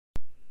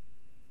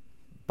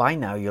By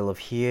now you'll have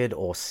heard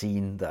or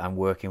seen that I'm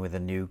working with a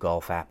new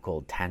golf app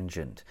called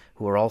Tangent,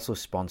 who are also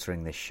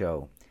sponsoring this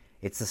show.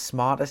 It's the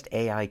smartest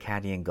AI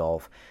caddy in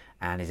golf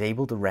and is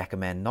able to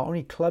recommend not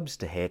only clubs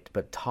to hit,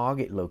 but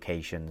target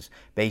locations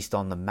based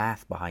on the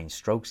math behind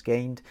strokes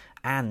gained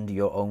and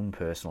your own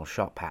personal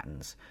shot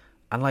patterns.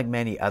 Unlike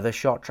many other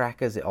shot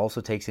trackers, it also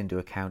takes into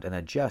account and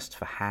adjusts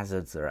for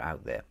hazards that are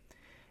out there.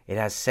 It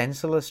has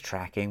sensorless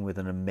tracking with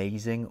an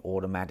amazing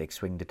automatic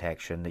swing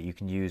detection that you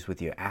can use with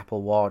your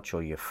Apple Watch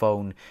or your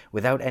phone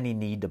without any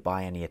need to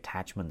buy any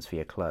attachments for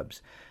your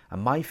clubs.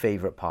 And my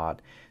favorite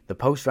part, the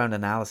post-round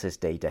analysis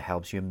data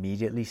helps you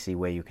immediately see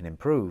where you can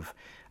improve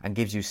and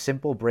gives you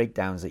simple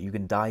breakdowns that you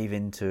can dive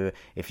into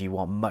if you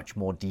want much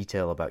more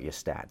detail about your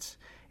stats.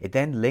 It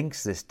then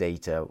links this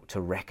data to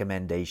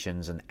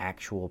recommendations and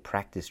actual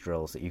practice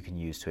drills that you can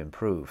use to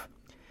improve.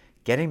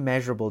 Getting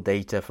measurable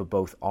data for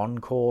both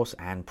on-course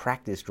and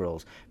practice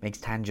drills makes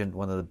Tangent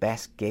one of the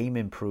best game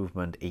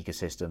improvement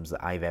ecosystems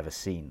that I've ever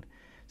seen.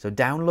 So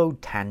download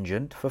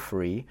Tangent for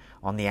free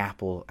on the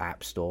Apple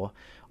App Store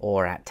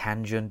or at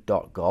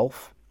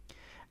tangent.golf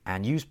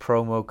and use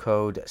promo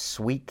code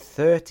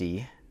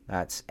SWEET30,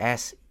 that's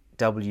SWEET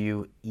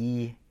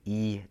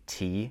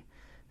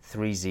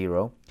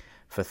 30,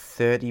 for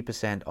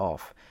 30%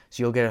 off.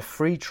 So you'll get a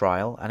free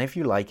trial, and if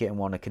you like it and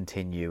want to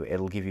continue,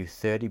 it'll give you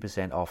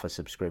 30% off a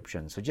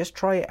subscription. So just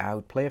try it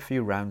out, play a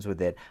few rounds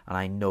with it, and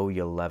I know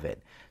you'll love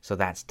it. So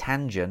that's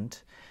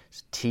Tangent,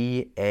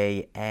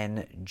 TANGENT,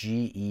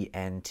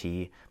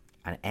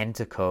 and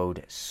enter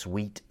code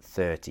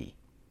SWEET30.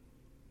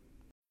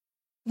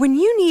 When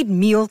you need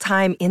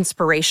mealtime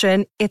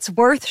inspiration, it's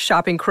worth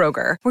shopping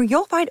Kroger, where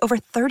you'll find over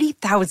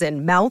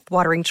 30,000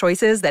 mouth-watering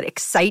choices that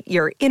excite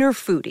your inner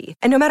foodie.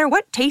 And no matter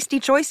what tasty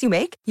choice you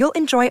make, you'll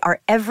enjoy our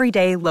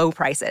everyday low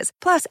prices,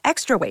 plus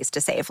extra ways to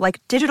save,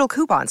 like digital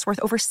coupons worth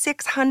over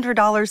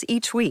 $600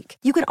 each week.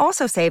 You can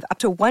also save up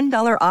to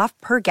 $1 off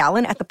per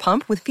gallon at the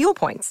pump with fuel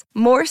points.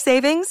 More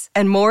savings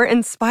and more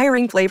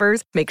inspiring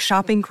flavors make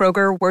shopping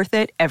Kroger worth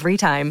it every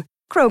time.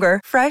 Kroger,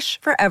 fresh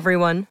for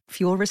everyone.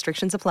 Fuel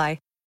restrictions apply.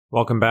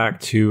 Welcome back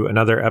to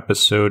another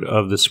episode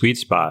of The Sweet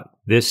Spot.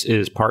 This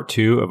is part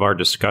 2 of our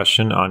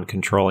discussion on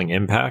controlling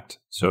impact.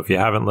 So if you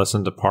haven't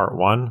listened to part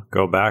 1,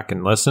 go back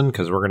and listen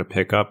because we're going to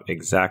pick up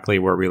exactly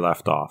where we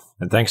left off.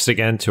 And thanks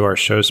again to our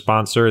show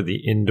sponsor,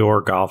 the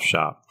Indoor Golf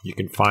Shop. You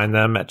can find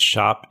them at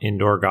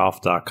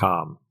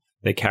shopindoorgolf.com.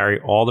 They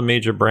carry all the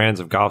major brands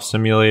of golf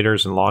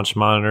simulators and launch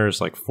monitors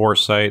like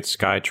Foresight,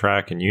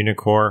 SkyTrack, and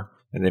Unicore,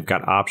 and they've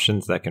got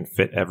options that can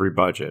fit every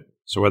budget.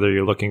 So whether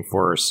you're looking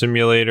for a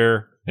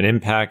simulator, an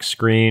impact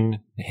screen,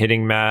 a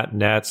hitting mat,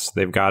 nets,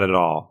 they've got it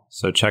all.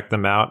 So check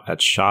them out at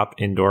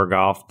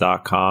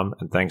shopindoorgolf.com,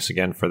 and thanks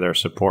again for their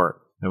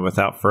support. And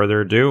without further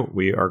ado,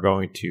 we are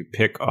going to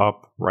pick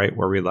up right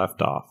where we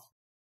left off.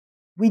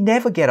 We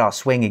never get our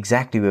swing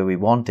exactly where we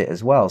want it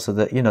as well. So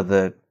that,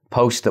 the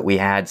post that we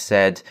had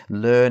said,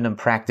 learn and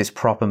practice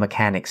proper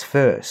mechanics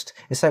first.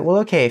 It's like, well,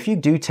 okay, if you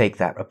do take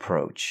that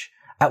approach,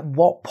 at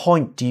what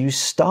point do you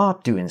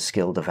start doing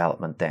skill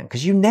development then?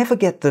 Because you never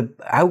get the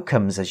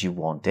outcomes as you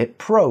want it.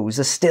 Pros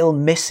are still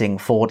missing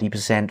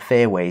 40%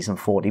 fairways and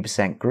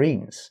 40%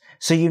 greens.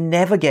 So you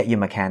never get your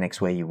mechanics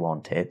where you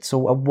want it.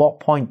 So at what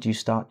point do you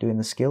start doing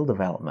the skill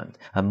development?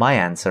 And my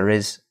answer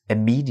is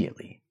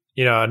immediately.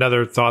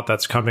 Another thought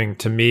that's coming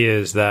to me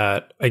is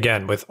that,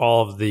 again, with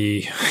all of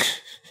the...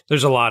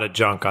 There's a lot of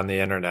junk on the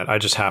internet. I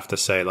just have to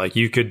say,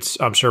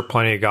 I'm sure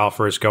plenty of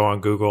golfers go on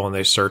Google and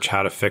they search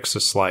how to fix a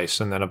slice,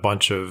 and then a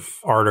bunch of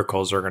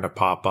articles are going to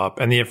pop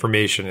up, and the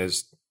information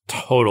is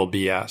total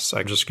BS.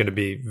 I'm just going to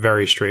be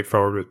very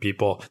straightforward with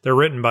people. They're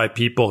written by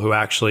people who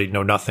actually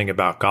know nothing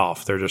about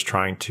golf. They're just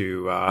trying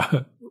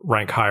to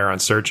rank higher on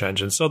search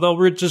engines. So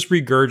they'll just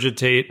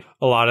regurgitate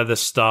a lot of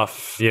this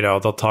stuff.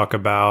 They'll talk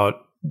about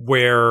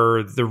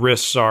where the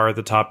wrists are at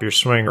the top of your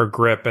swing or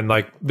grip. And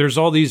there's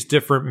all these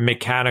different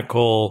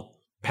mechanical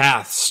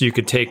paths you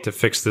could take to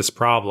fix this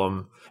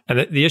problem.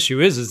 And the issue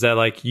is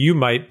that you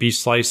might be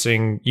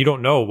slicing, you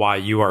don't know why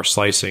you are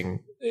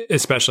slicing,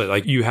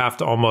 especially you have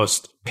to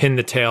almost pin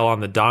the tail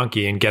on the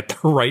donkey and get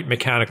the right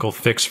mechanical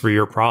fix for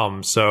your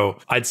problem. So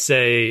I'd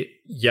say,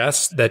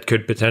 yes, that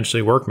could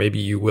potentially work. Maybe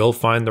you will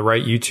find the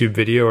right YouTube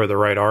video or the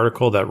right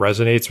article that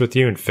resonates with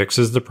you and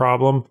fixes the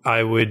problem.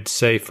 I would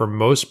say for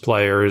most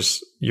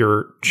players,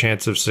 your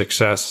chance of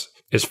success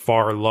is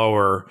far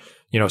lower,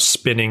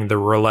 spinning the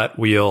roulette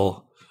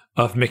wheel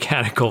of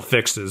mechanical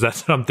fixes.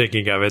 That's what I'm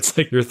thinking of. It's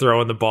like you're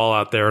throwing the ball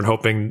out there and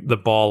hoping the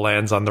ball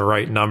lands on the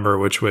right number,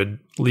 which would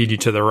lead you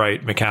to the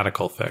right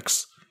mechanical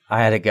fix.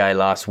 I had a guy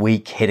last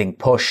week hitting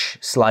push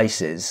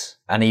slices,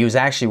 and he was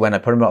actually, when I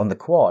put him on the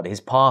quad,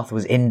 his path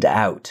was in to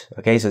out.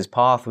 Okay, so his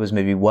path was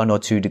maybe 1 or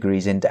 2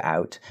 degrees in to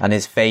out, and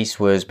his face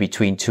was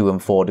between 2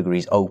 and 4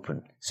 degrees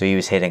open. So he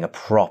was hitting a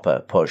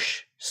proper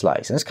push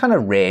slice. And it's kind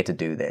of rare to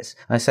do this.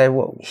 And I said,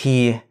 well,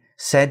 he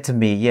said to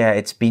me, yeah,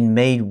 it's been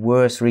made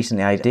worse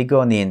recently. I did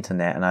go on the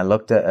internet and I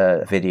looked at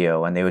a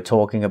video, and they were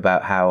talking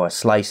about how a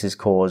slice is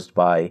caused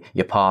by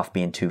your path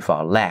being too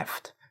far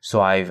left. So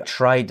I've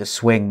tried to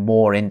swing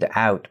more into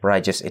out,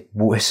 but it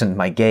worsened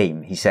my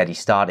game. He said he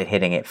started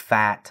hitting it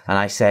fat. And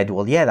I said,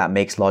 well, yeah, that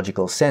makes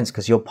logical sense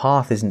because your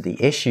path isn't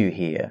the issue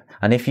here.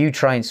 And if you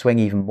try and swing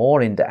even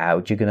more into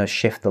out, you're going to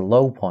shift the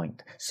low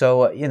point.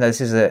 So,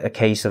 this is a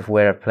case of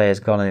where a player's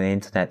gone on the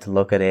internet to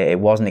look at it. It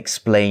wasn't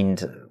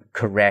explained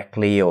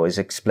correctly or is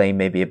explained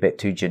maybe a bit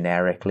too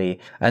generically.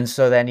 And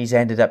so then he's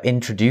ended up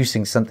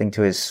introducing something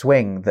to his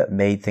swing that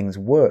made things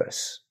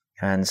worse.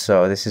 And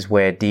so this is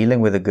where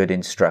dealing with a good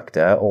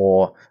instructor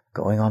or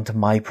going on to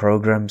my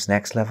programs,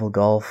 Next Level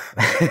Golf,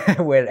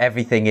 where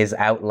everything is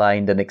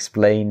outlined and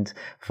explained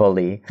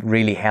fully,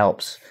 really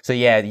helps. So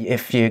yeah,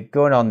 if you're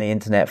going on the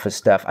internet for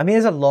stuff,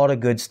 there's a lot of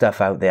good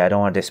stuff out there. I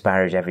don't want to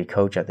disparage every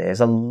coach out there.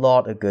 There's a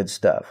lot of good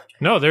stuff.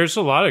 No, there's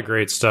a lot of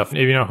great stuff.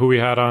 You know who we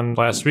had on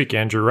last week,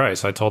 Andrew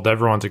Rice. I told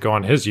everyone to go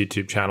on his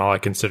YouTube channel. I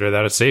consider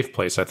that a safe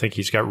place. I think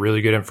he's got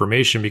really good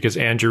information because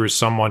Andrew is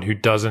someone who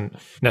doesn't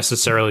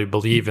necessarily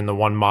believe in the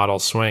one model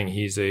swing.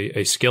 He's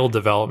a skill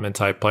development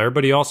type player,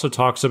 but he also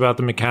talks about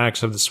the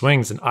mechanics of the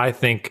swings and I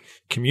think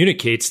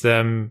communicates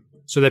them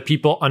so that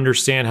people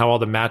understand how all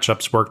the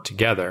matchups work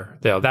together.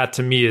 That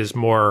to me is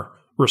more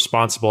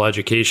responsible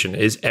education.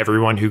 Is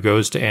everyone who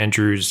goes to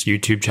Andrew's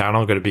YouTube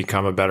channel going to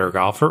become a better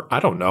golfer? I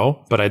don't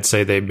know, but I'd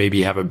say they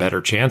maybe have a better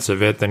chance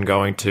of it than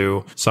going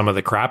to some of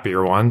the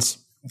crappier ones.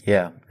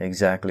 Yeah,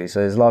 exactly. So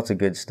there's lots of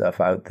good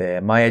stuff out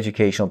there. My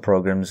educational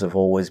programs have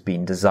always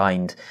been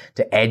designed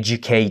to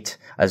educate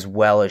as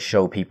well as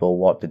show people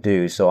what to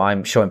do. So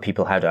I'm showing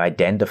people how to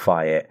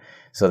identify it.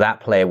 So that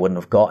player wouldn't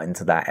have got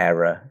into that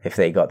error if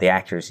they got the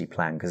accuracy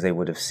plan because they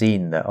would have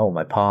seen that, oh,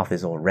 my path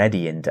is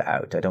already into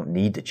out. I don't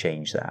need to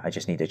change that. I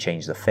just need to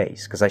change the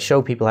face because I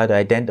show people how to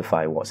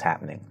identify what's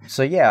happening.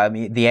 So yeah,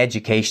 the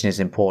education is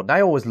important.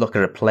 I always look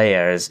at a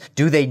player as,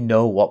 do they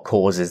know what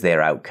causes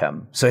their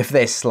outcome? So if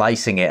they're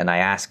slicing it and I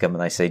ask them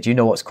and I say, do you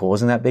know what's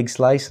causing that big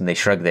slice? And they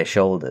shrug their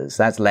shoulders.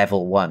 That's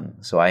level 1.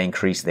 So I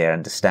increase their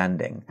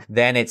understanding.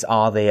 Then it's,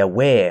 are they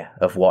aware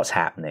of what's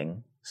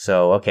happening?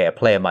 So, okay, a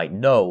player might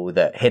know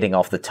that hitting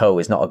off the toe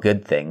is not a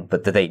good thing,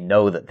 but do they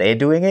know that they're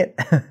doing it?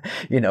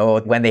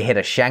 When they hit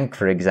a shank,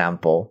 for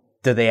example,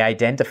 do they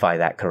identify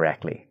that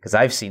correctly? Because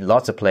I've seen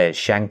lots of players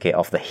shank it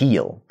off the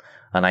heel,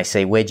 and I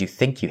say, where do you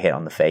think you hit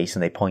on the face?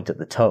 And they point at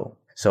the toe.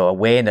 So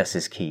awareness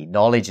is key.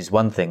 Knowledge is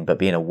one thing, but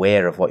being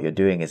aware of what you're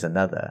doing is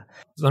another.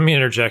 Let me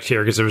interject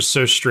here because it was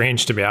so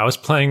strange to me. I was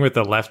playing with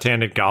a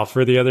left-handed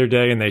golfer the other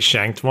day and they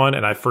shanked one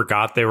and I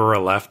forgot they were a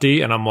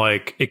lefty. And I'm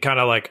like,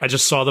 I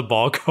just saw the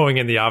ball going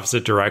in the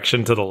opposite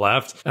direction to the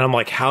left. And I'm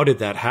like, how did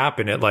that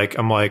happen?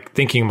 I'm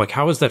thinking,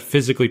 how is that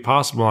physically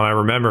possible? And I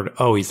remembered,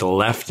 oh, he's a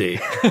lefty.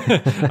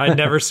 I'd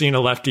never seen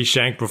a lefty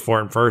shank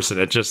before in person.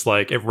 It just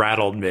it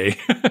rattled me.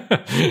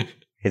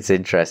 It's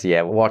interesting.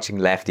 Yeah, watching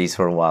lefties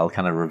for a while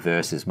kind of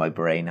reverses my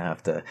brain. I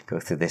have to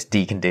go through this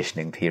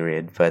deconditioning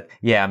period. But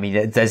yeah,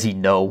 does he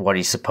know what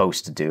he's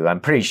supposed to do? I'm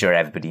pretty sure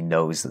everybody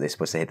knows that they're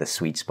supposed to hit the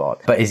sweet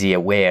spot. But is he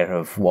aware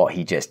of what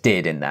he just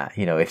did in that?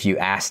 If you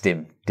asked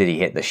him, did he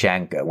hit the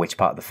shank, which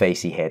part of the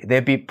face he hit?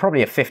 There'd be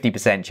probably a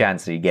 50%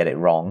 chance that he'd get it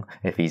wrong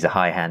if he's a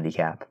high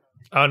handicap.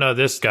 Oh, no,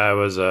 this guy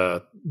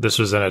this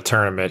was in a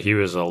tournament. He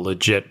was a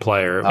legit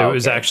player. Oh, it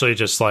was actually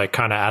just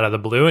kind of out of the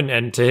blue.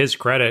 And to his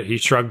credit, he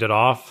shrugged it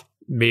off,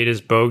 made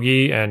his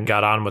bogey and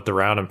got on with the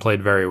round and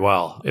played very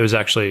well. It was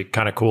actually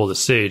kind of cool to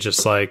see, just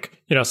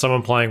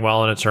someone playing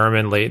well in a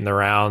tournament late in the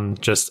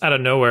round, just out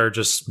of nowhere,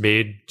 just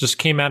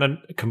came out of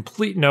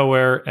complete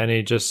nowhere. And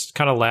he just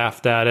kind of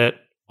laughed at it,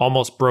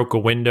 almost broke a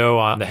window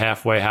on the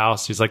halfway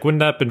house. He's like, wouldn't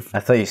that have been... I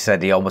thought you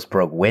said he almost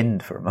broke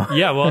wind for a moment.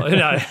 Yeah, well,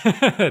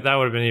 that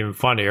would have been even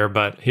funnier.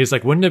 But he's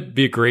like, wouldn't it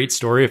be a great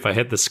story if I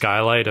hit the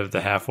skylight of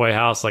the halfway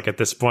house? At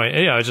this point,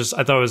 I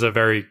thought it was a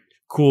very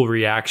cool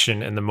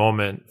reaction in the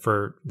moment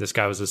for this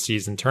guy was a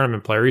seasoned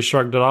tournament player. He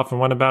shrugged it off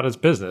and went about his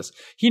business.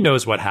 He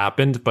knows what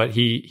happened, but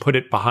he put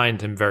it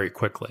behind him very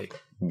quickly.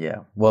 Yeah.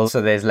 Well,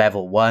 so there's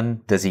level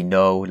 1. Does he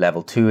know?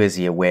 Level 2, is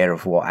he aware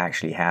of what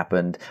actually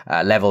happened?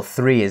 Level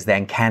 3 is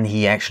then, can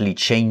he actually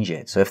change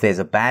it? So if there's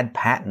a bad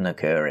pattern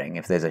occurring,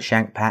 if there's a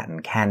shank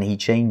pattern, can he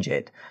change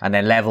it? And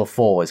then level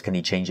 4 is, can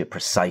he change it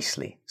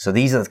precisely? So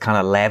these are the kind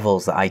of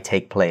levels that I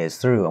take players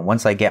through. And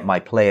once I get my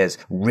players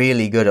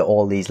really good at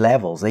all these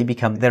levels, they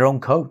become their own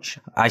coach.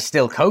 I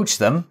still coach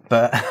them,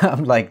 but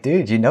I'm like,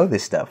 dude, you know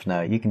this stuff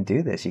now. You can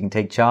do this. You can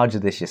take charge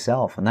of this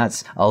yourself. And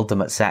that's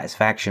ultimate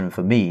satisfaction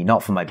for me,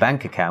 not for my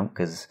bank account,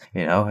 because,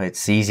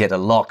 it's easier to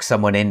lock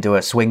someone into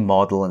a swing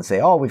model and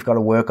say, oh, we've got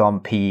to work on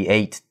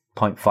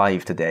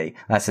P8.5 today.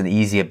 That's an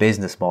easier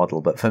business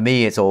model. But for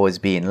me, it's always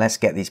been, let's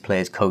get these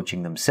players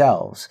coaching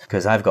themselves,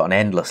 because I've got an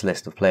endless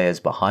list of players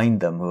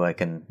behind them who I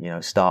can,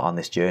 start on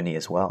this journey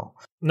as well.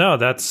 No,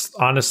 that's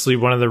honestly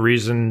one of the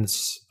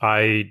reasons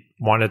I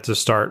wanted to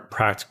start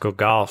Practical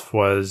Golf,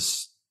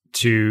 was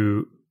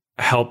to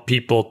help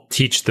people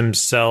teach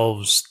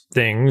themselves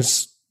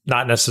things.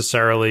 Not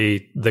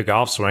necessarily the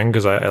golf swing,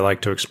 because I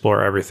like to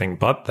explore everything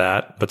but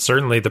that, but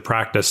certainly the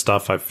practice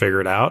stuff I've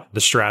figured out,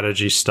 the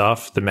strategy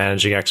stuff, the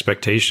managing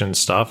expectations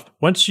stuff.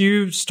 Once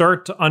you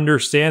start to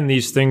understand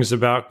these things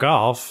about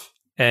golf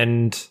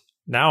and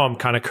now I'm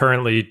kind of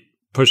currently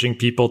pushing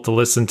people to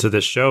listen to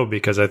this show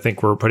because I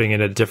think we're putting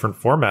in a different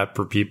format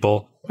for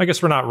people. I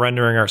guess we're not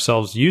rendering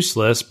ourselves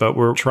useless, but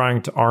we're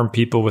trying to arm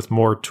people with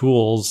more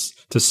tools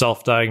to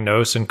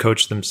self-diagnose and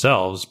coach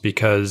themselves,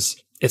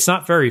 because it's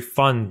not very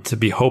fun to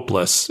be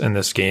hopeless in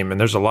this game. And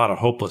there's a lot of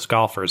hopeless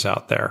golfers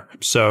out there.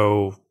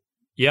 So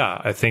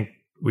yeah, I think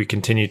we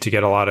continue to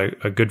get a lot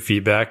of good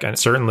feedback. And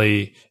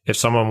certainly if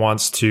someone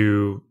wants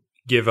to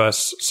give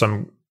us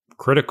some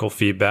critical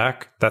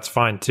feedback, that's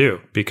fine too,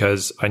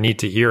 because I need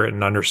to hear it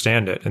and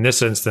understand it. In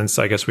this instance,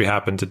 I guess we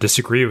happen to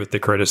disagree with the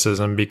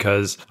criticism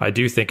because I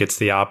do think it's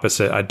the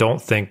opposite. I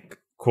don't think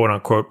quote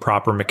unquote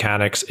proper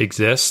mechanics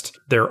exist.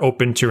 They're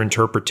open to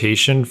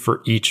interpretation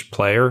for each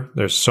player.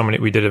 There's so many,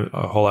 we did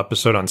a whole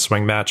episode on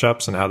swing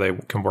matchups and how they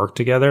can work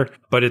together,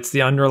 but it's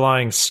the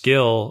underlying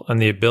skill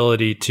and the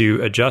ability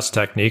to adjust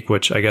technique,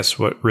 which I guess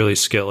what really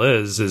skill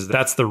is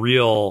that's the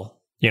real,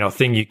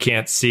 thing you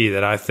can't see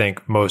that I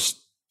think most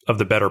of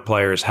the better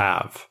players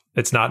have.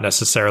 It's not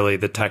necessarily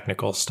the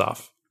technical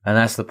stuff. And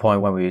that's the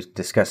point when we were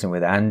discussing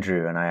with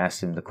Andrew and I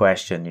asked him the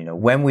question,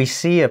 when we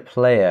see a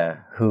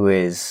player who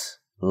is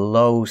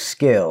low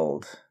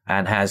skilled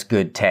and has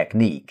good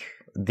technique,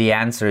 the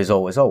answer is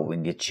always, we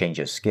need to change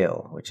your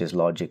skill, which is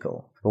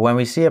logical. But when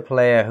we see a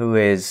player who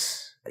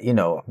is,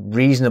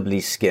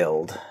 reasonably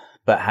skilled,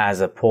 but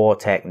has a poor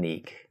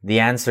technique, the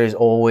answer is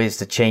always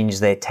to change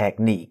their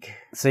technique.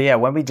 So yeah,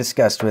 when we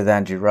discussed with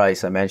Andrew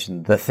Rice, I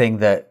mentioned the thing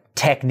that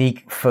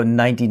technique for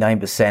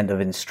 99% of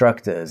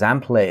instructors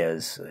and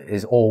players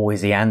is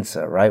always the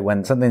answer, right?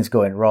 When something's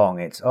going wrong,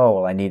 it's,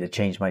 I need to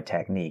change my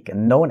technique.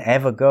 And no one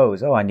ever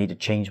goes, I need to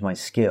change my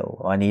skill,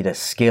 or I need a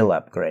skill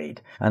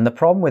upgrade. And the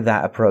problem with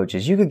that approach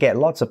is you could get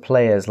lots of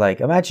players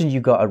like, imagine you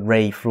got a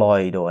Ray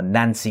Floyd or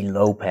Nancy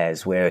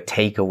Lopez where a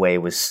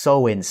takeaway was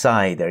so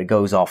inside that it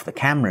goes off the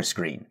camera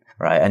screen.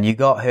 Right. And you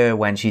got her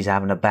when she's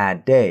having a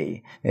bad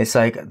day. It's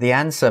like the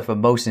answer for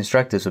most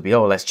instructors would be,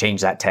 let's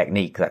change that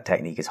technique. That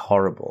technique is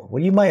horrible.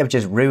 Well, you might have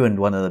just ruined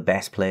one of the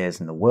best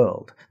players in the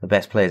world, the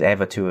best players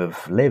ever to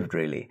have lived,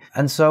 really.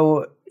 And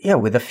so,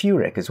 with a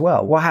Furyk as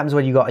well. What happens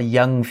when you got a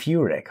young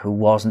Furyk who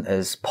wasn't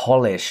as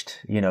polished,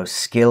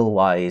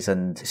 skill-wise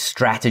and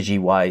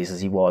strategy-wise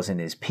as he was in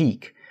his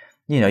peak?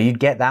 You'd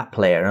get that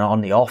player, and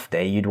on the off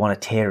day, you'd want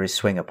to tear his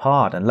swing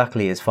apart. And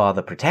luckily, his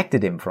father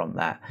protected him from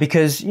that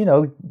because,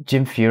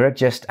 Jim Furyk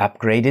just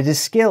upgraded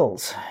his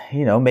skills.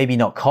 Maybe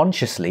not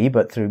consciously,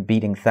 but through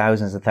beating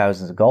thousands and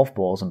thousands of golf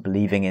balls and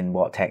believing in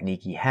what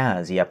technique he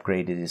has, he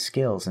upgraded his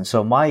skills. And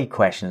so my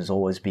question has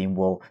always been,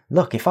 well,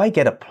 look, if I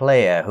get a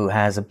player who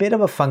has a bit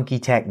of a funky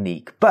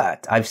technique,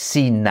 but I've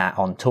seen that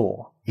on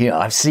tour,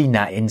 I've seen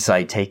that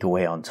inside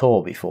takeaway on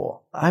tour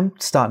before, I'm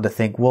starting to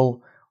think,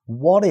 well,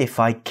 what if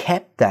I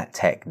kept that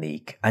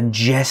technique and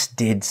just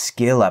did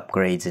skill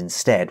upgrades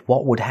instead?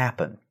 What would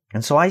happen?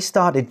 And so I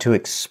started to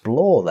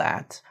explore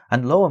that,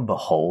 and lo and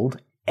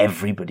behold,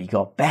 everybody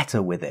got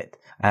better with it.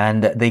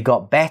 And they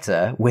got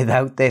better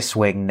without their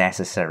swing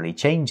necessarily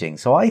changing.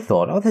 So I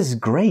thought, this is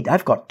great.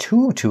 I've got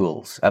two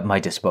tools at my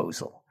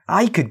disposal.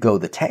 I could go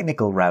the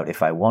technical route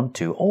if I want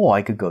to, or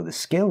I could go the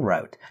skill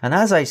route. And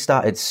as I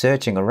started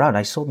searching around,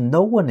 I saw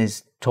no one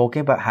is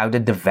talking about how to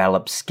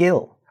develop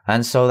skill.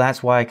 And so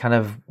that's why I kind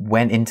of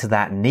went into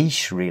that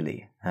niche,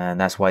 really. And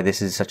that's why this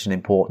is such an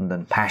important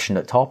and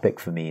passionate topic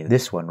for me,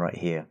 this one right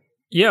here.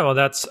 Yeah, well,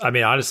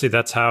 honestly,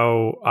 that's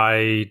how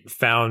I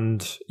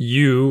found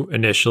you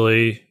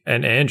initially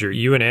and Andrew.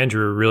 You and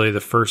Andrew were really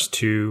the first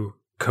two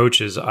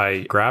coaches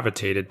I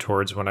gravitated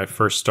towards when I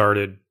first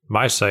started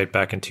my site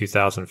back in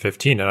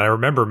 2015. And I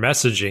remember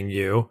messaging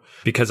you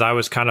because I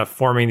was kind of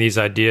forming these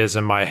ideas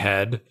in my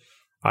head.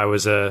 I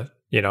was a,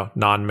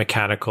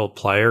 non-mechanical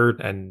player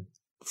and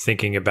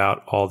thinking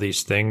about all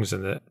these things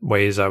and the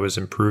ways I was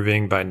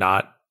improving by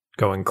not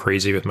going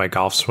crazy with my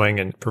golf swing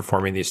and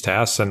performing these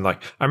tasks. And I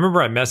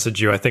remember I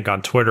messaged you, I think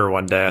on Twitter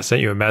one day, I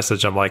sent you a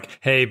message. I'm like,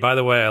 hey, by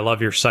the way, I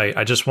love your site.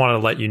 I just want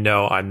to let you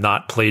know I'm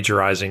not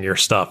plagiarizing your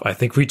stuff. I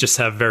think we just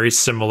have very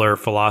similar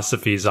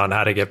philosophies on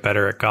how to get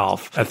better at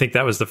golf. I think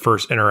that was the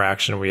first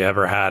interaction we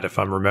ever had, if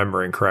I'm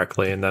remembering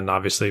correctly. And then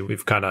obviously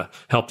we've kind of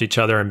helped each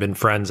other and been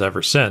friends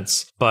ever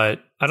since.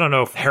 But I don't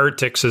know if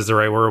heretics is the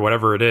right word,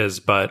 whatever it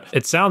is, but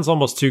it sounds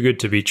almost too good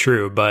to be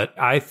true. But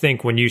I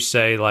think when you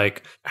say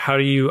how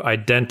do you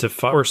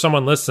identify, or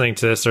someone listening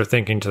to this are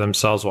thinking to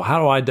themselves, well, how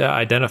do I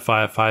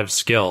identify if I have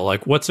skill?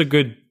 What's a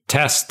good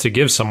test to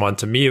give someone?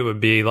 To me, it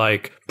would be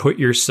put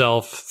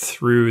yourself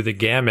through the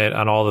gamut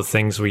on all the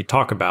things we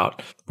talk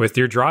about with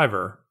your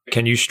driver.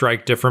 Can you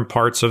strike different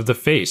parts of the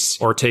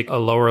face or take a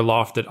lower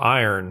lofted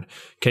iron?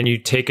 Can you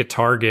take a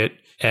target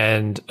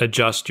and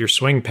adjust your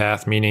swing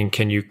path, meaning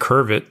can you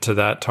curve it to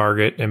that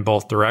target in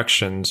both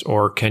directions,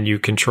 or can you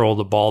control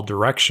the ball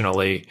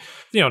directionally?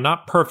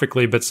 Not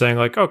perfectly, but saying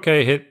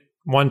okay, hit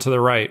one to the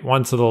right,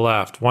 one to the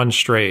left, one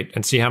straight,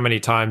 and see how many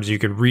times you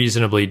could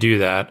reasonably do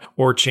that,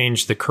 or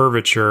change the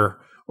curvature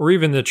or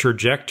even the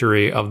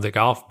trajectory of the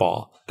golf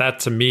ball. That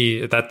to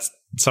me, that's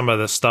some of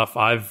the stuff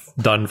I've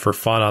done for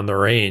fun on the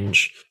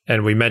range.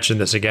 And we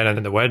mentioned this again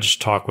in the wedge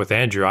talk with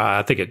Andrew.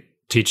 I think it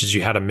teaches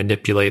you how to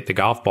manipulate the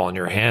golf ball in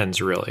your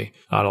hands, really,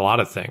 on a lot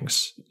of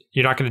things.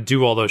 You're not going to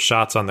do all those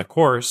shots on the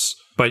course,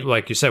 but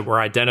like you said, we're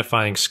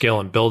identifying skill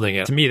and building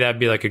it. To me, that'd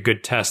be like a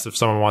good test if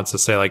someone wants to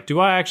say, like, do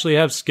I actually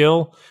have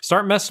skill?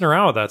 Start messing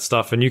around with that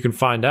stuff and you can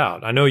find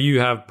out. I know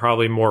you have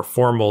probably more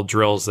formal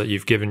drills that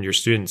you've given your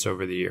students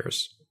over the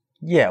years.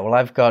 Yeah, well,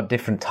 I've got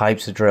different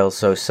types of drills.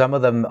 So some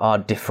of them are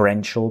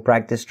differential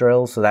practice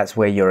drills. So that's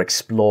where you're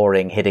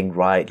exploring hitting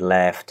right,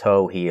 left,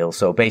 toe, heel.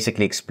 So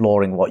basically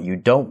exploring what you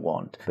don't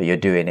want, but you're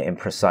doing it in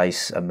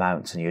precise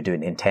amounts and you're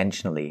doing it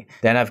intentionally.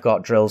 Then I've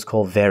got drills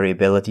called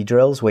variability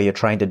drills where you're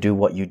trying to do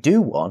what you do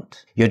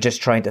want. You're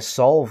just trying to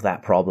solve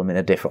that problem in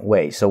a different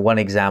way. So one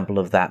example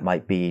of that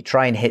might be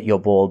try and hit your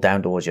ball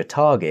down towards your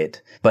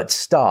target, but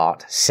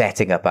start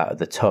setting up out of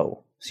the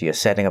toe. So you're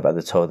setting up at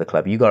the toe of the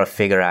club. You got to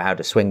figure out how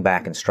to swing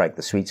back and strike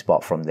the sweet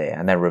spot from there,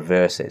 and then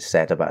reverse it,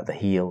 set up at the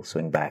heel,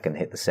 swing back and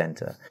hit the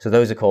center. So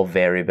those are called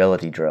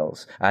variability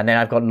drills. And then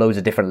I've got loads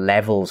of different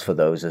levels for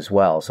those as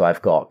well. So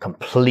I've got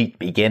complete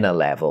beginner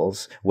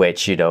levels,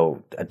 which, you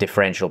know, a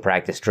differential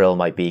practice drill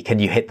might be, can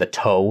you hit the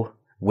toe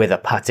with a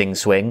putting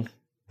swing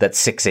that's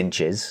 6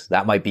 inches?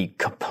 That might be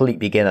complete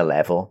beginner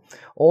level.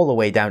 All the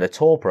way down to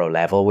Tour Pro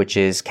level, which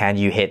is, can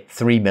you hit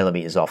 3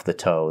 millimeters off the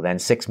toe, then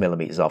 6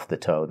 millimeters off the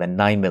toe, then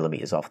 9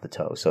 millimeters off the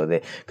toe. So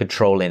they're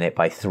controlling it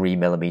by 3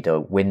 millimeter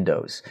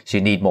windows. So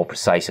you need more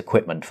precise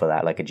equipment for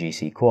that, like a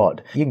GC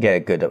quad. You can get a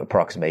good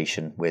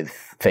approximation with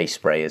face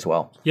spray as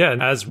well. Yeah.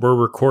 And as we're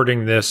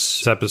recording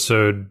this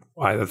episode,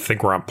 I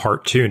think we're on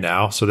part 2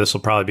 now. So this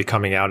will probably be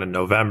coming out in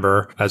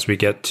November as we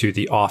get to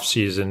the off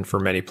season for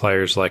many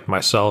players like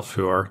myself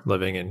who are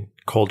living in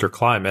colder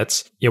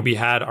climates. You know, we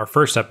had our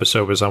first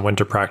episode was on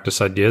winter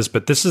practice ideas,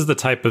 but this is the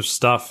type of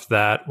stuff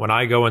that when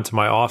I go into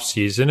my off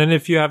season, and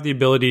if you have the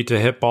ability to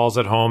hit balls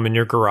at home in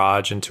your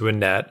garage into a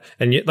net,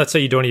 and let's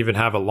say you don't even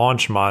have a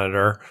launch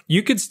monitor,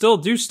 you could still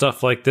do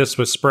stuff like this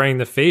with spraying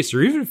the face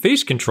or even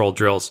face control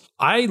drills.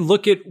 I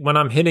look at when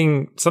I'm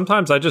hitting,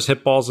 sometimes I just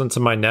hit balls into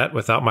my net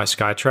without my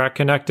SkyTrack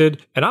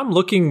connected, and I'm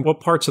looking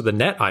what parts of the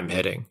net I'm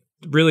hitting.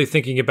 Really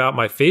thinking about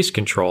my face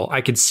control,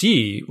 I could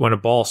see when a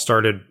ball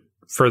started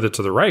further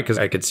to the right because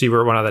I could see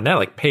where it went on the net.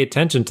 Like, pay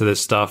attention to this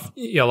stuff.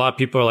 You know, a lot of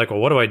people are like, well,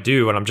 what do I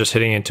do when I'm just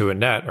hitting into a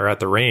net or at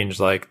the range?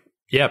 Like,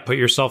 yeah, put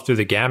yourself through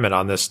the gamut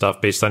on this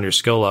stuff based on your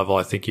skill level.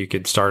 I think you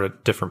could start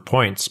at different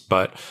points,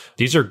 but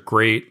these are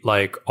great,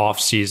 like,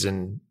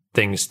 off-season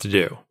things to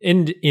do.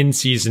 In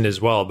season as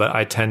well, but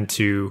I tend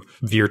to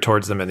veer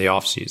towards them in the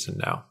off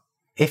season now.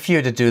 If you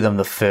were to do them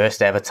the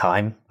first ever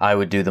time, I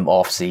would do them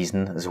off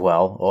season as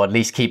well, or at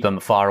least keep them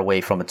far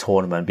away from a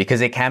tournament,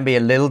 because it can be a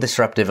little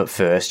disruptive at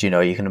first. You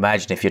know, you can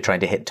imagine if you're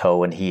trying to hit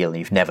toe and heel and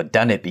you've never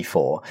done it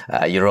before,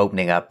 you're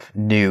opening up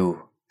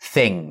new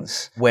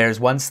things. Whereas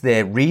once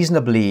they're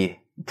reasonably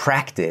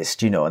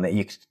practiced, you know, and that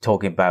you're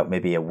talking about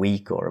maybe a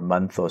week or a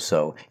month or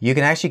so, you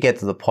can actually get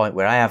to the point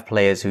where I have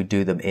players who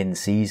do them in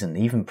season,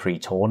 even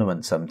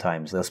pre-tournament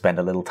sometimes. They'll spend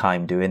a little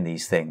time doing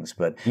these things.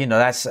 But, you know,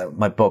 that's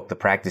my book, The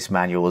Practice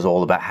Manual, is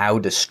all about how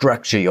to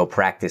structure your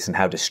practice and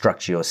how to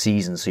structure your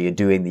season so you're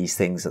doing these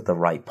things at the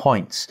right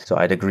points. So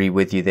I'd agree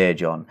with you there,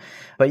 John.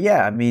 But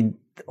yeah, I mean,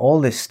 all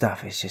this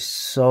stuff is just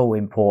so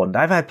important.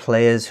 I've had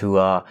players who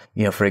are,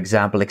 you know, for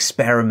example,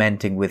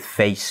 experimenting with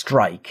face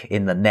strike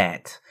in the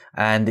net.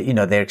 And, you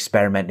know, they're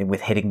experimenting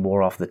with hitting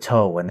more off the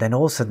toe. And then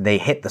all of a sudden they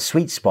hit the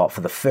sweet spot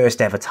for the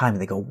first ever time.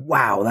 And they go,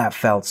 wow, that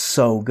felt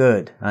so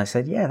good. And I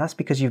said, yeah, that's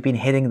because you've been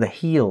hitting the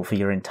heel for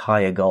your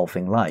entire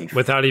golfing life.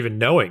 Without even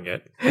knowing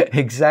it.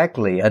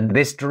 Exactly. And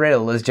this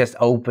drill has just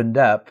opened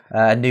up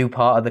a new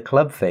part of the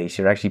club face.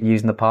 You're actually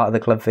using the part of the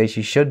club face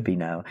you should be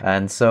now.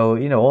 And so,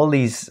 you know, all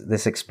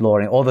this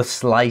exploring, or the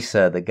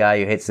slicer, the guy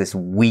who hits this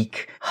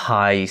weak,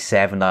 high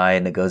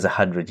 7-iron that goes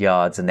 100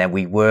 yards. And then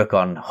we work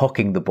on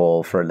hooking the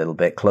ball for a little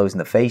bit, closing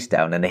the face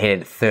down, and they hit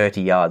it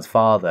 30 yards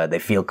farther. They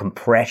feel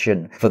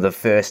compression for the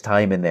first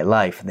time in their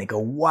life, and they go,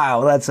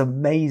 wow, that's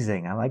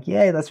amazing. I'm like,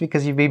 yeah, that's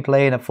because you've been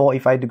playing a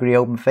 45-degree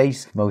open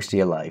face most of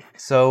your life.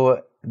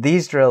 So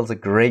these drills are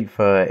great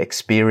for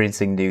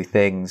experiencing new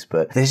things,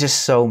 but there's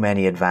just so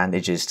many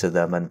advantages to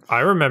them. And I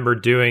remember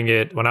doing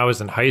it when I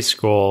was in high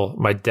school.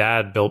 My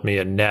dad built me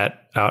a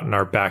net out in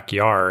our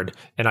backyard,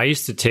 and I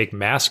used to take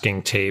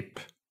masking tape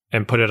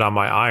and put it on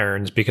my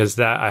irons because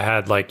that I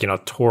had, like, you know,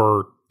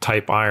 Tour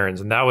type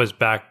irons. And that was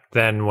back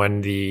then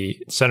when the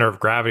center of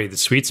gravity, the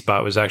sweet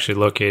spot, was actually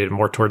located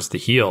more towards the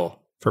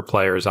heel for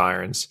players'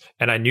 irons.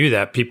 And I knew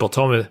that. People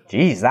told me,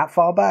 geez, that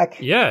far back?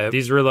 Yeah,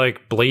 these were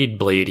like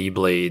bladey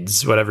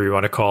blades, whatever you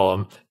want to call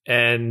them.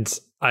 And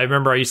I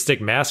remember I used to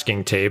stick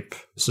masking tape.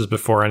 This is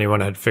before anyone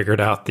had figured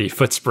out the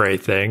foot spray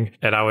thing.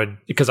 And I would,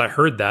 because I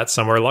heard that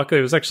somewhere, luckily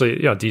it was actually,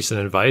 you know,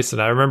 decent advice.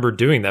 And I remember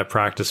doing that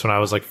practice when I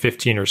was like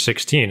 15 or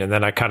 16. And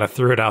then I kind of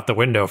threw it out the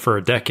window for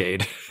a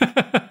decade.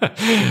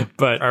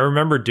 But I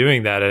remember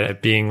doing that and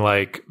it being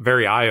like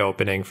very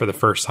eye-opening for the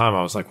first time.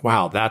 I was like,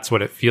 wow, that's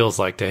what it feels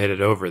like to hit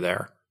it over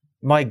there.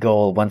 My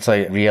goal, once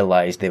I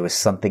realized there was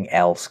something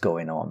else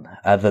going on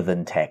other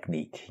than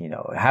technique,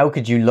 how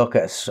could you look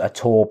at a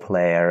tour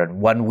player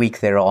and 1 week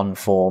they're on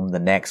form, the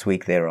next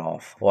week they're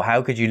off? Or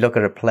how could you look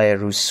at a player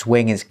whose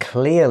swing is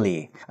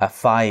clearly a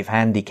 5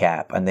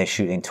 handicap and they're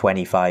shooting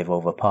 25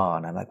 over par?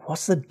 And I'm like,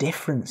 what's the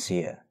difference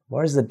here?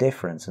 What is the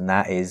difference? And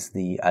that is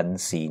the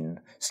unseen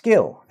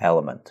skill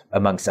element,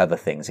 amongst other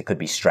things. It could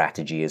be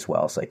strategy as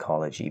well,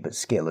 psychology, but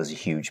skill is a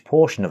huge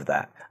portion of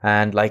that.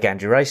 And like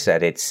Andrew Rice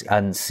said, it's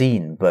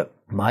unseen, but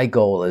my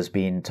goal has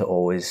been to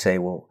always say,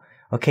 well,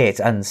 okay, it's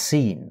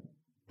unseen,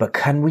 but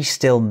can we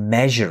still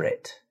measure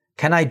it?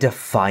 Can I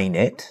define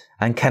it?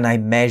 And can I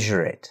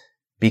measure it?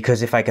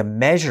 Because if I can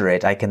measure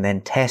it, I can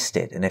then test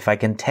it. And if I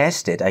can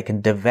test it, I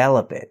can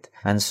develop it.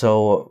 And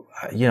so,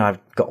 I've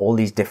got all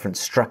these different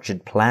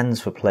structured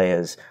plans for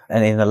players.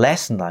 And in the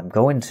lesson I'm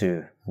going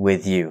to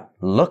with you,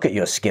 look at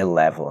your skill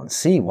level and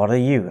see, what are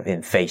you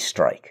in face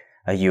strike?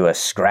 Are you a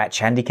scratch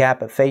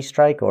handicap at face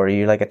strike, or are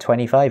you like a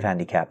 25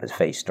 handicap at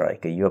face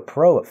strike? Are you a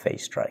pro at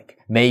face strike?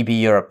 Maybe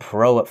you're a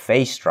pro at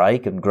face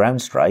strike and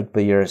ground strike,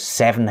 but you're a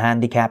 7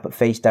 handicap at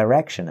face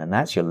direction, and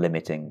that's your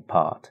limiting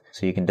part.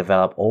 So you can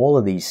develop all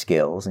of these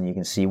skills and you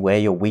can see where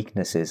your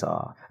weaknesses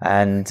are.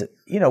 And,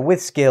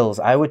 with skills,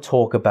 I would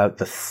talk about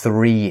the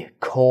 3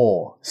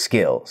 core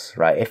skills,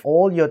 right? If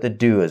all you have to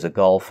do as a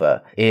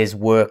golfer is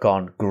work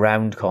on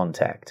ground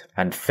contact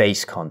and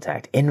face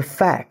contact, in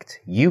fact,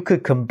 you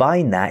could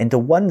combine that into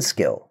one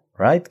skill,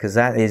 right? Because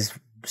that is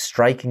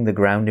striking the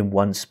ground in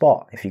one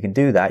spot. If you can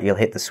do that, you'll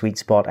hit the sweet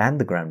spot and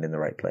the ground in the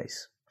right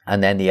place.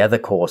 And then the other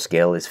core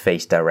skill is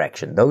face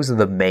direction. Those are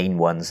the main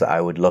ones that I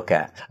would look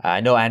at.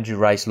 I know Andrew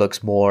Rice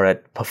looks more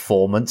at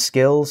performance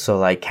skills. So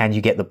like, can you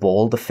get the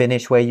ball to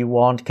finish where you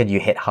want? Can you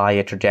hit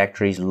higher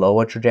trajectories,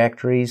 lower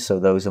trajectories? So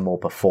those are more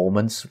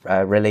performance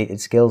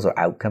related skills or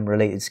outcome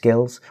related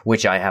skills,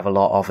 which I have a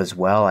lot of as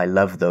well. I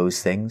love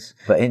those things.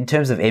 But in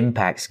terms of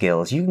impact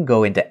skills, you can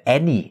go into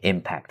any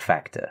impact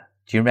factor.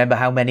 Do you remember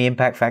how many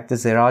impact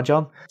factors there are,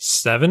 John?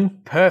 7.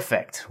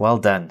 Perfect. Well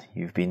done.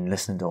 You've been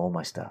listening to all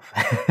my stuff.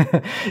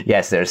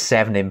 Yes, there are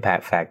 7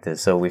 impact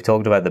factors. So we've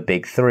talked about the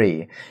big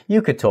 3.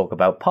 You could talk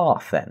about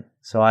path then.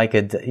 So I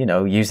could,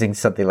 using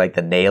something like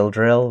the nail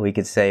drill, we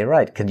could say,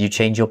 right, can you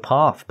change your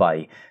path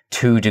by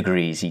 2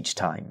 degrees each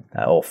time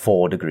or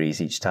 4 degrees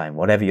each time,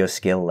 whatever your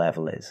skill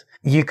level is.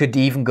 You could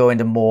even go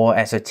into more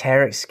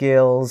esoteric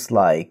skills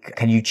like,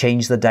 can you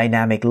change the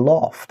dynamic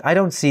loft? I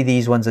don't see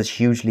these ones as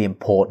hugely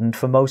important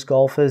for most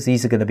golfers.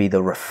 These are going to be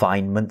the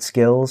refinement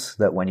skills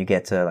that when you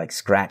get to like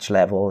scratch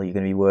level, you're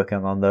going to be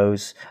working on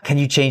those. Can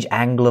you change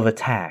angle of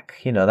attack?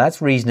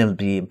 That's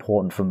reasonably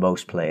important for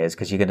most players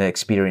because you're going to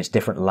experience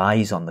different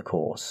lies on the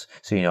course.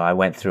 So, I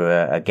went through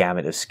a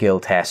gamut of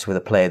skill tests with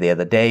a player the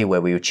other day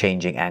where we were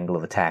changing angle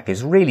of attack.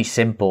 It's a really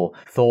simple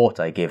thought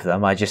I give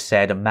them. I just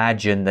said,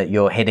 imagine that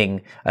you're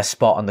hitting a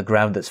spot on the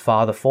ground that's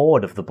farther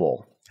forward of the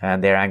ball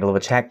and their angle of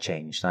attack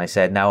changed. And I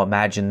said, now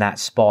imagine that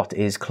spot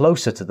is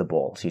closer to the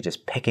ball. So you're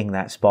just picking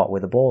that spot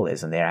where the ball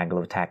is and their angle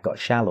of attack got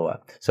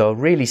shallower. So a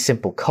really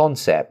simple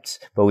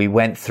concept, but we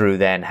went through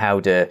then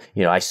how to,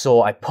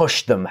 I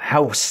pushed them.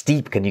 How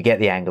steep can you get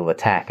the angle of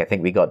attack? I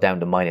think we got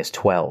down to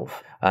 -12.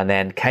 And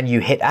then can you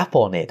hit up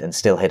on it and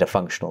still hit a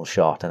functional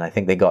shot? And I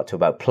think they got to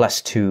about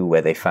 +2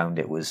 where they found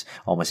it was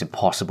almost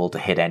impossible to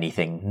hit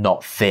anything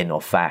not thin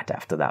or fat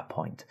after that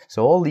point.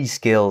 So all these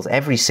skills,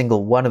 every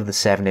single one of the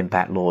 7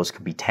 impact laws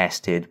can be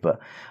tested, but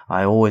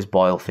I always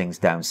boil things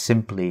down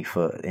simply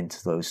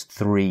into those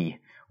 3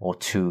 or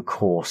 2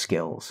 core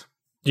skills.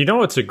 I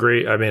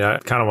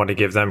kind of want to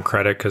give them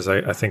credit because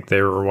I think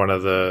they were one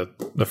of the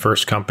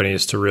first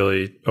companies to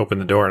really open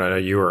the door. And I know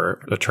you were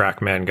a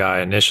TrackMan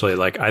guy initially.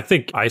 Like, I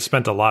think I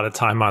spent a lot of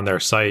time on their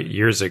site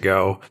years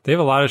ago. They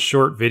have a lot of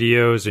short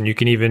videos and you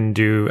can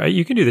do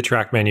the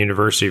TrackMan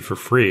University for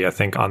free, I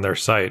think, on their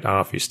site. I don't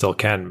know if you still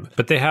can,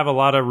 but they have a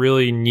lot of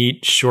really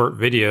neat short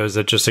videos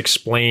that just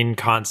explain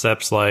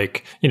concepts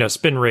like,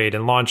 spin rate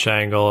and launch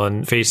angle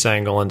and face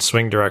angle and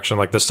swing direction,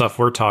 like the stuff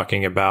we're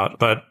talking about.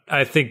 But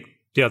I think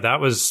that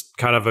was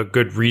kind of a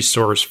good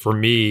resource for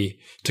me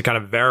to kind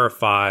of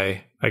verify,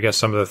 I guess,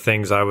 some of the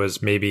things I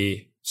was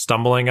maybe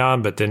stumbling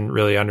on, but didn't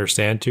really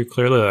understand too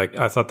clearly. Like,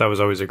 I thought that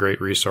was always a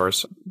great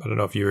resource. I don't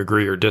know if you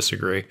agree or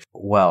disagree.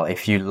 Well,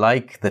 if you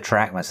like the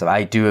TrackMan stuff,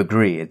 I do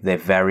agree. They're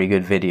very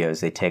good videos.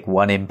 They take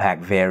one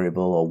impact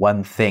variable or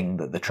one thing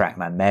that the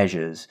TrackMan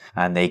measures,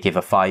 and they give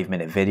a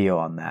 5-minute video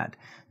on that.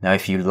 Now,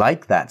 if you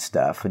like that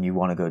stuff and you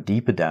want to go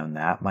deeper down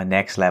that, my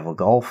Next Level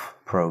Golf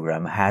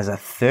program has a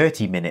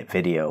 30-minute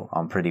video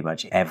on pretty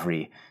much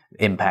every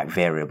impact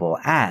variable,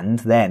 and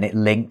then it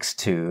links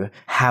to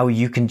how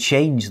you can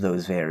change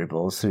those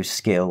variables through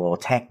skill or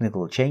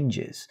technical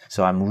changes.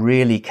 So I'm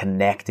really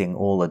connecting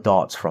all the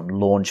dots from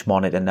launch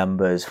monitor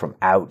numbers, from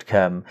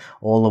outcome,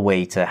 all the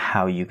way to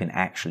how you can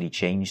actually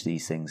change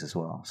these things as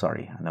well.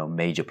 Sorry, I know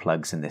major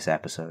plugs in this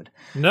episode.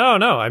 No.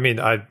 I mean,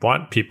 I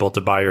want people to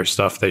buy your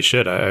stuff. They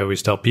should. I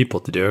always tell people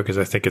to do it because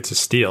I think it's a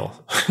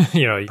steal.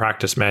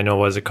 Practice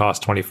manual, it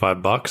cost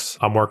 $25.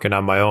 I'm working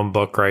on my own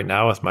book right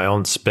now with my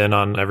own spin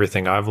on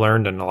everything I've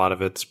learned, and a lot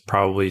of it's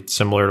probably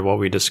similar to what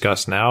we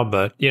discussed now.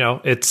 But,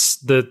 it's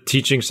the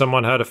teaching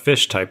someone how to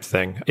fish type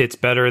thing. It's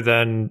better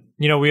than,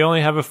 we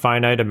only have a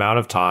finite amount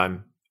of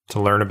time to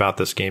learn about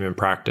this game and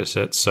practice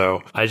it.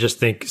 So I just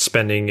think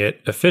spending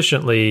it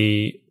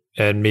efficiently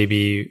and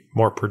maybe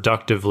more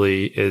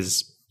productively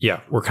is,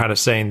 we're kind of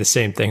saying the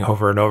same thing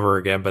over and over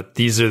again, but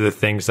these are the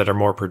things that are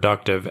more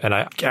productive. And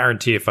I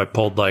guarantee if I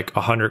pulled like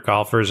 100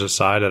 golfers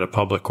aside at a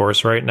public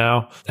course right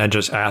now and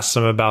just asked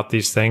them about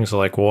these things,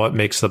 like what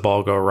makes the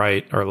ball go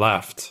right or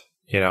left,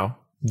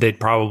 they'd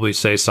probably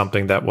say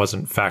something that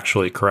wasn't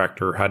factually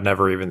correct or had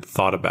never even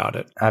thought about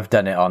it. I've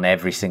done it on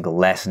every single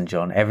lesson,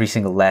 John. Every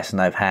single lesson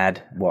I've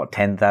had,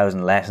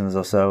 10,000 lessons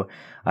or so,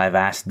 I've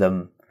asked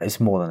them, it's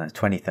more than that,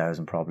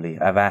 20,000 probably.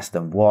 I've asked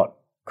them what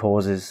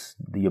causes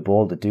your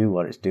ball to do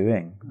what it's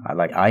doing.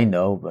 I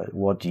know, but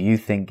what do you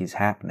think is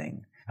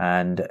happening?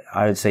 And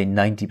I would say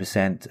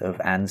 90% of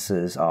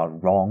answers are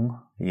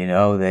wrong.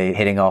 They're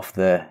hitting off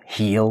the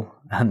heel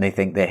and they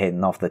think they're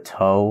hitting off the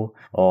toe,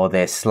 or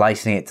they're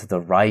slicing it to the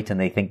right and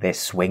they think they're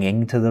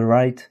swinging to the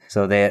right.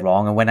 So they're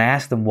wrong. And when I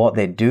ask them what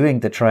they're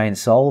doing to try and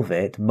solve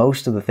it,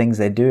 most of the things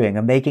they're doing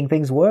are making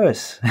things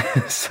worse.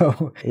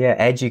 So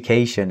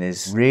education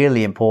is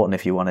really important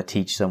if you want to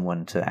teach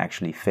someone to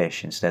actually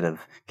fish instead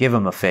of give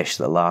them a fish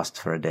that lasts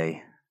for a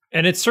day.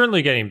 And it's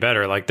certainly getting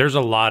better. Like there's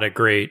a lot of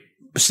great,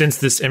 since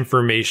this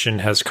information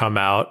has come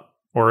out,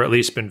 or at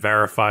least been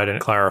verified and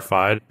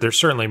clarified, there's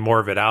certainly more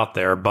of it out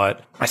there,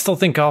 but I still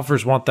think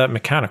golfers want that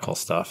mechanical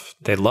stuff.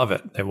 They love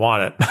it. They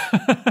want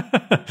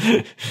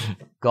it.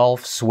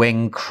 Golf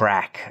swing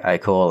crack, I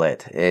call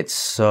it. It's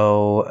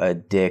so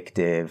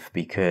addictive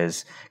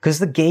because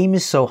the game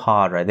is so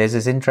hard, right? There's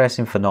this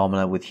interesting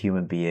phenomenon with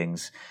human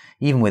beings,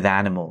 even with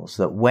animals,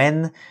 that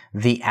when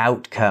the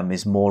outcome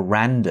is more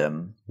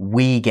random,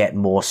 we get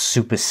more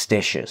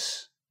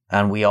superstitious.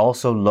 And we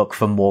also look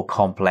for more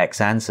complex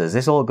answers.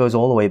 This all goes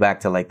all the way back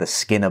to like the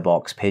Skinner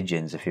box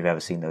pigeons, if you've ever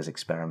seen those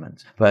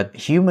experiments. But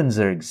humans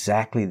are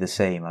exactly the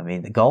same. I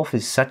mean, golf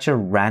is such a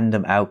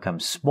random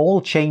outcome.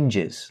 Small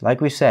changes,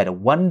 like we said, a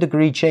 1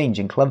 degree change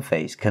in club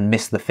face can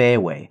miss the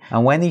fairway.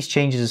 And when these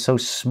changes are so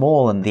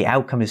small and the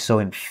outcome is so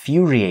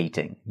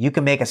infuriating, you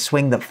can make a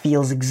swing that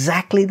feels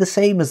exactly the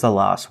same as the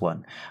last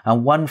one.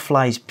 And one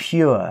flies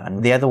pure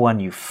and the other one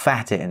you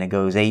fat it and it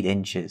goes 8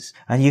 inches.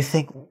 And you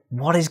think,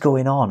 what is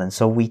going on? And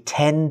so we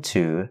tend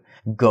to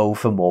go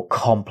for more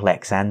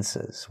complex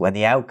answers. When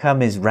the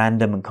outcome is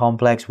random and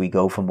complex, we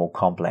go for more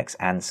complex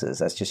answers.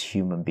 That's just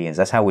human beings.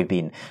 That's how we've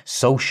been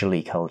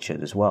socially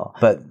cultured as well.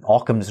 But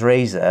Occam's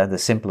razor, the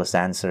simplest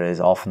answer is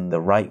often the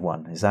right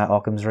one. Is that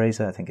Occam's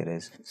razor? I think it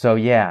is. So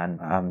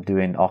and I'm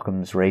doing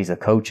Occam's razor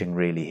coaching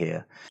really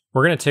here.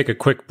 We're going to take a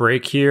quick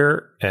break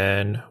here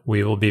and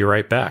we will be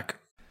right back.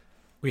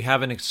 We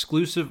have an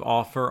exclusive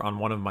offer on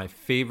one of my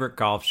favorite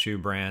golf shoe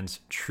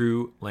brands,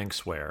 True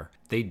Linkswear.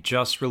 They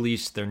just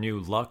released their new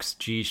Luxe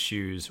G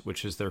shoes,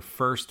 which is their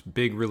first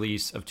big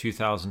release of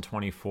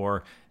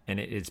 2024, and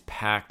it is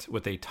packed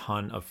with a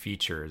ton of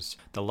features.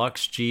 The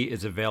Luxe G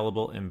is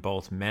available in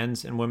both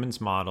men's and women's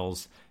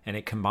models, and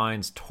it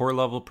combines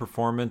tour-level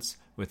performance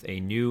with a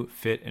new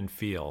fit and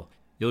feel.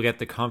 You'll get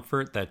the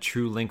comfort that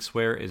True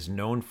Linkswear is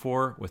known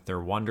for with their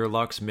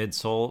Wonderlux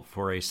midsole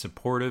for a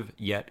supportive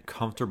yet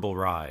comfortable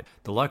ride.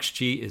 The Luxe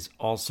G is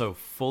also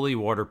fully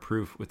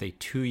waterproof with a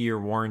 2-year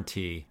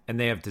warranty, and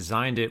they have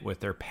designed it with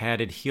their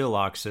padded heel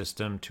lock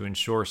system to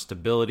ensure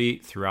stability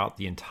throughout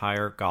the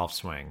entire golf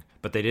swing.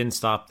 But they didn't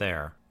stop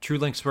there. True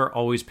Linkswear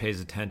always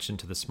pays attention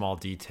to the small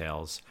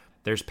details.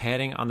 There's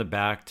padding on the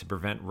back to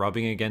prevent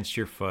rubbing against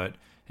your foot,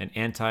 an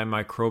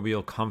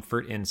antimicrobial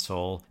comfort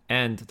insole,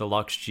 and the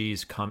Luxe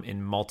G's come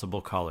in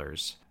multiple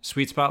colors.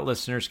 Sweet Spot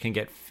listeners can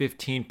get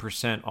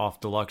 15% off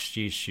the Luxe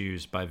G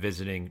shoes by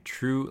visiting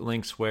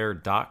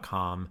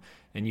truelinkswear.com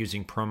and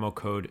using promo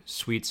code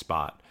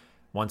SweetSpot.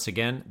 Once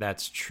again,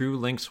 that's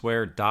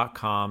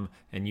truelinkswear.com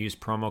and use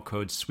promo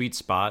code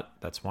SweetSpot,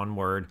 that's one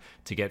word,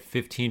 to get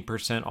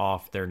 15%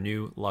 off their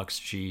new Luxe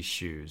G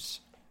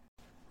shoes.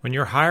 When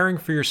you're hiring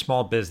for your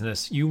small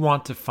business, you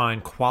want to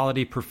find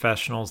quality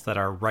professionals that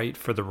are right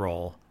for the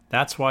role.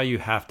 That's why you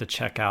have to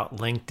check out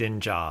LinkedIn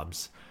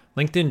Jobs.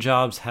 LinkedIn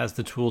Jobs has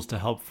the tools to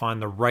help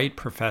find the right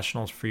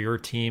professionals for your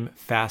team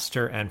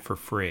faster and for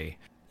free.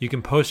 You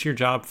can post your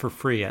job for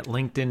free at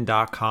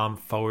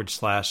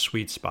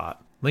linkedin.com/sweetspot.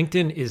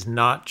 LinkedIn is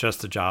not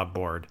just a job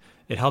board.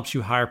 It helps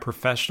you hire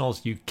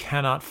professionals you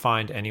cannot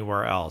find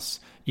anywhere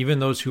else, even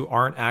those who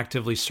aren't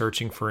actively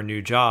searching for a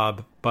new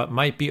job, but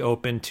might be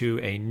open to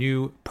a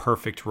new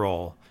perfect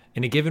role.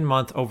 In a given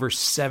month, over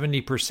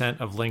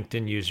 70% of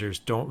LinkedIn users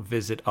don't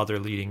visit other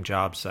leading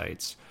job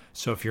sites.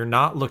 So if you're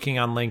not looking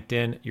on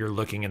LinkedIn, you're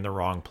looking in the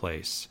wrong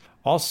place.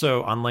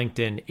 Also on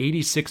LinkedIn,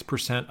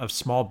 86% of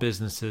small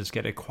businesses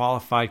get a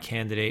qualified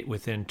candidate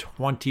within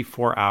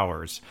 24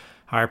 hours.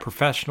 Hire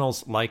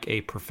professionals like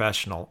a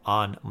professional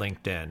on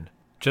LinkedIn.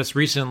 Just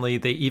recently,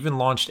 they even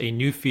launched a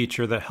new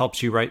feature that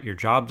helps you write your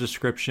job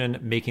description,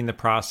 making the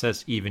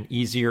process even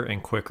easier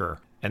and quicker.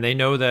 And they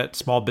know that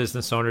small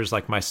business owners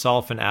like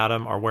myself and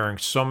Adam are wearing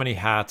so many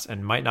hats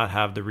and might not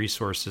have the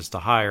resources to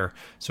hire,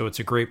 so it's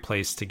a great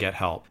place to get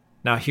help.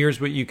 Now,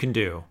 here's what you can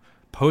do.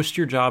 Post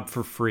your job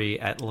for free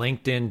at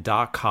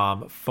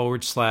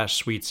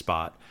linkedin.com/sweet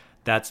spot.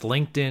 That's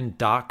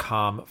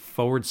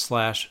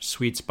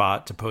linkedin.com/sweet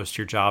spot to post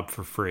your job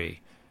for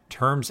free.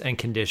 Terms and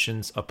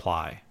conditions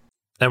apply.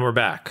 And we're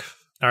back.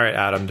 All right,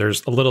 Adam,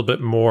 there's a little bit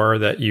more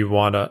that you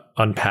want to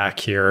unpack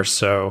here.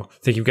 So I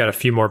think you've got a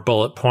few more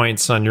bullet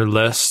points on your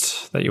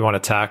list that you want to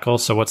tackle.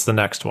 So what's the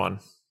next one?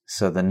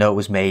 So the note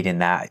was made in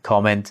that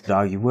comment,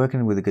 are you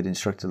working with a good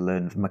instructor to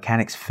learn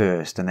mechanics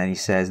first? And then he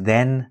says,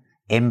 then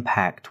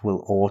impact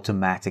will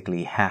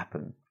automatically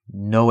happen.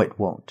 No, it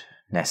won't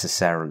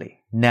necessarily.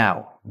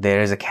 Now,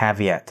 there is a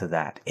caveat to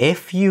that.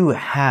 If you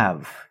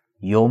have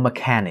your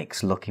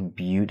mechanics looking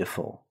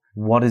beautiful,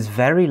 what has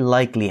very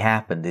likely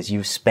happened is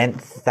you've spent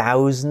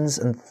thousands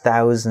and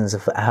thousands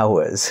of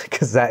hours,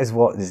 because that is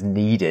what is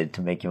needed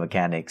to make your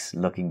mechanics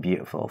looking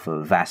beautiful for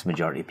the vast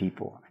majority of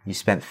people. You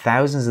spent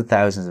thousands and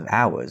thousands of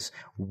hours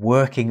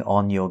working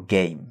on your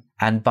game.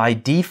 And by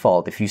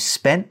default, if you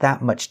spent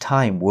that much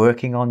time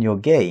working on your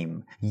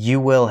game,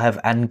 you will have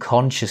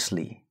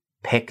unconsciously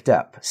picked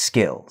up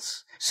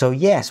skills. So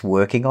yes,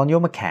 working on your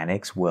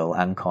mechanics will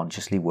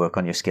unconsciously work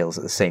on your skills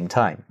at the same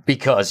time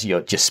because you're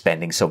just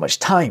spending so much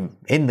time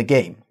in the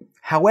game.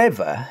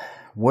 However,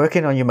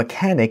 working on your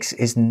mechanics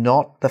is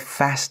not the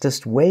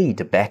fastest way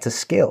to better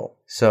skill.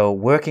 So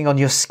working on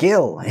your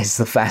skill is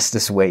the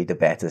fastest way to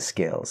better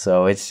skill.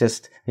 So it's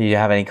just, do you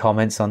have any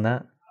comments on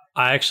that?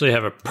 I actually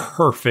have a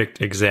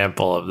perfect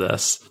example of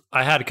this.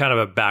 I had kind of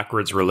a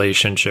backwards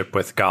relationship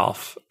with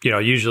golf.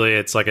 Usually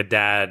it's like a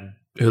dad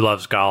who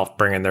loves golf,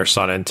 bringing their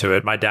son into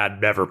it. My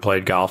dad never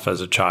played golf as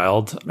a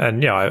child.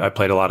 And, I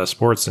played a lot of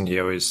sports and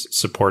he always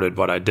supported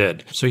what I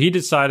did. So he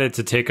decided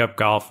to take up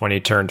golf when he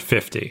turned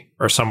 50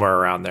 or somewhere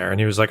around there. And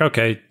he was like,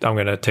 okay, I'm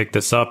going to take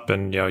this up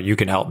and, you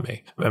can help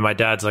me. And my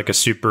dad's like a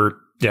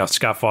super,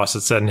 Scott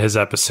Fawcett said in his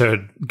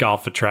episode,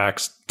 golf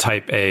attracts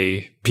type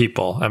A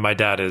people. And my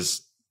dad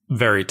is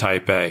very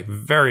type A,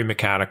 very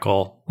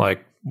mechanical,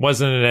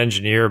 wasn't an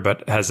engineer,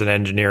 but has an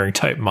engineering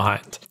type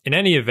mind. In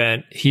any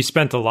event, he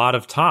spent a lot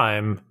of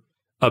time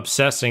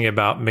obsessing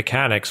about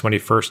mechanics when he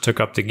first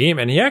took up the game,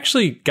 and he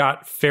actually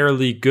got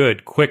fairly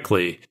good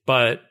quickly.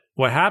 But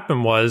what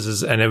happened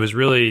was, and it was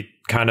really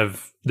kind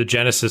of the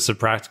genesis of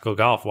practical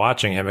golf,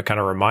 watching him, it kind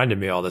of reminded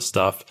me all this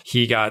stuff.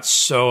 He got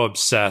so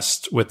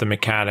obsessed with the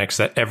mechanics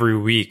that every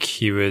week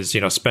he was,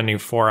 spending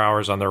 4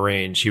 hours on the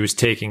range. He was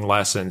taking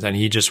lessons and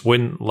he just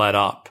wouldn't let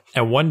up.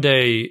 And one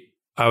day,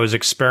 I was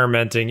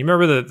experimenting. You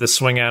remember the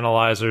swing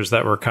analyzers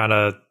that were kind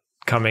of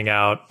coming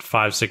out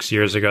 5-6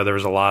 years ago? There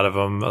was a lot of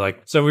them.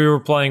 So we were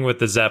playing with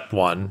the Zepp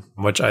one,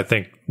 which I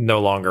think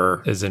no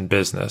longer is in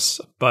business.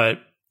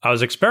 But I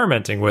was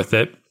experimenting with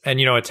it and,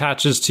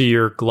 attaches to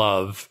your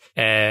glove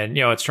and,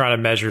 it's trying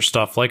to measure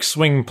stuff like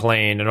swing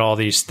plane and all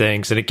these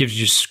things. And it gives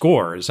you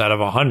scores out of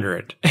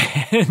 100.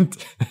 And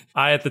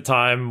I, at the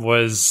time,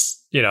 was,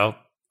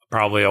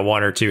 probably a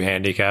 1 or 2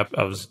 handicap.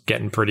 I was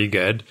getting pretty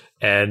good.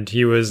 And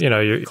he was,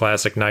 your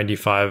classic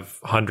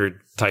 9,500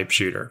 type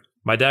shooter.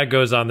 My dad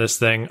goes on this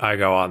thing. I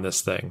go on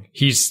this thing.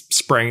 He's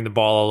spraying the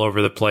ball all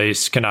over the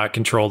place, cannot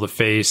control the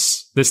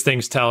face. This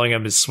thing's telling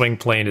him his swing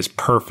plane is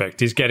perfect.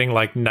 He's getting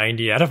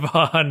 90 out of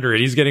 100.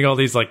 He's getting all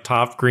these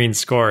top green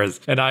scores.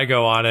 And I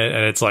go on it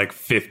and it's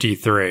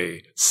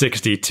 53,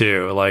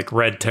 62,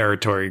 red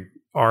territory,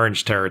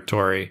 orange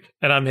territory.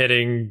 And I'm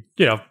hitting,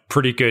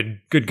 pretty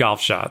good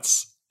golf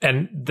shots.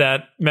 And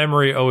that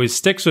memory always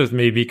sticks with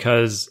me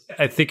because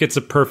I think it's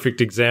a perfect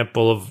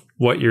example of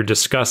what you're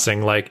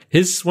discussing.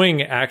 His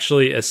swing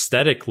actually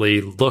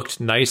aesthetically looked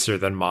nicer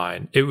than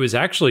mine. It was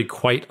actually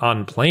quite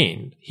on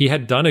plane. He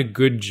had done a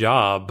good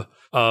job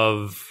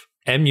of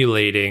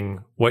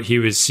emulating what he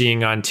was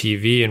seeing on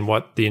TV and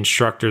what the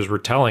instructors were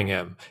telling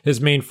him. His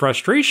main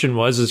frustration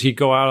was he'd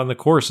go out on the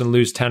course and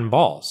lose 10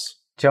 balls.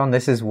 John,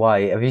 this is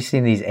why. Have you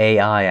seen these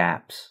AI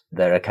apps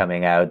that are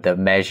coming out that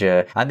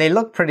measure? And they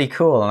look pretty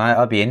cool, and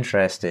I'll be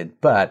interested,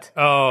 but...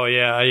 Oh,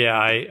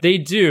 yeah. They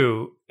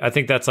do. I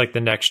think that's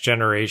the next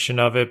generation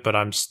of it, but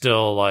I'm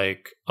still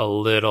a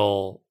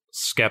little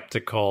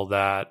skeptical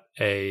that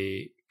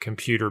a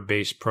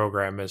computer-based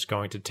program is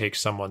going to take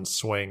someone's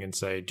swing and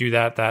say, do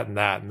that, and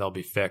that, and they'll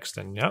be fixed.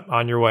 And yep,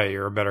 on your way,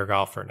 you're a better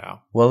golfer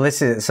now. Well,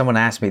 someone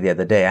asked me the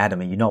other day,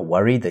 Adam, are you not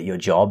worried that your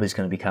job is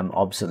going to become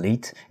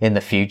obsolete in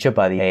the future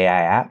by the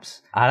AI apps?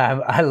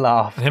 And I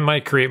laugh. It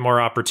might create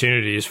more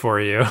opportunities for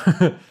you.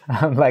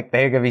 I'm there are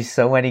going to be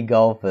so many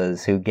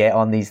golfers who get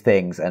on these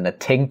things and are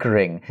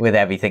tinkering with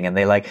everything. And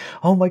they're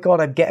oh my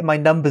God, I'm getting my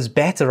numbers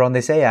better on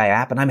this AI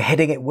app and I'm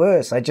hitting it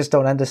worse. I just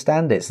don't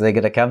understand it. So they're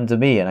going to come to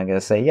me and I'm going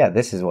to say, yeah,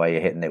 this is is why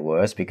you're hitting it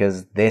worse,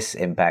 because this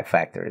impact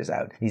factor is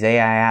out. These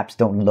AI apps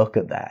don't look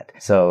at that.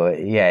 So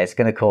yeah, it's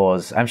going to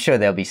cause, I'm sure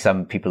there'll be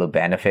some people who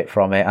benefit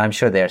from it. I'm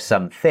sure there are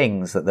some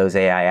things that those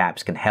AI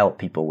apps can help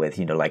people with,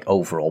 like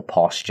overall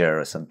posture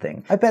or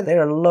something. I bet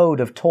there are a load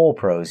of tour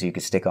pros you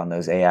could stick on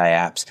those AI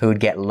apps who would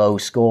get low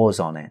scores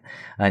on it.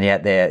 And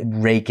yet they're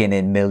raking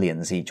in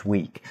millions each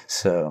week.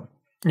 So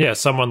yeah,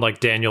 someone like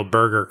Daniel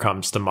Berger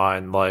comes to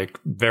mind, like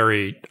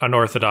very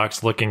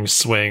unorthodox looking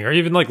swing, or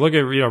even like look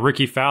at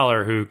Ricky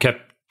Fowler, who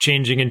kept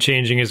changing and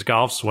changing his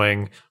golf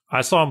swing. I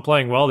saw him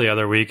playing well the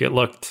other week. It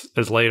looked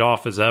as laid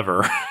off as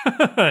ever,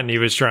 and he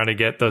was trying to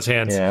get those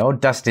hands. Yeah, or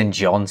Dustin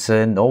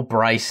Johnson, or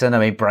Bryson. I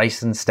mean,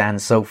 Bryson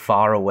stands so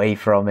far away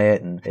from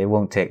it, and it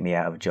won't take me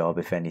out of a job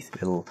if anything.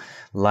 It'll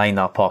line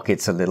our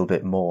pockets a little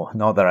bit more.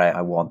 Not that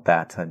I want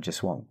that. I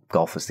just want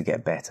golfers to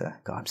get better.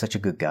 God, I'm such a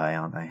good guy,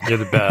 aren't I? You're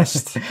the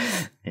best.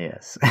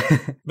 Yes.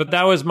 But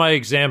that was my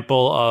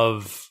example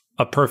of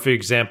a perfect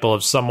example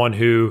of someone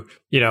who,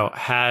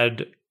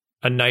 had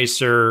a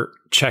nicer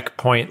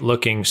checkpoint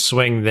looking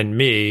swing than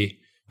me,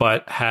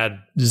 but had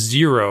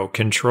zero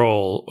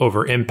control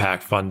over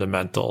impact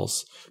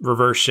fundamentals.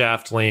 Reverse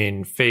shaft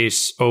lean,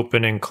 face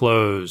open and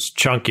close,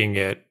 chunking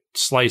it,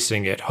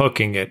 slicing it,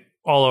 hooking it,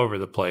 all over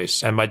the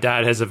place. And my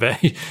dad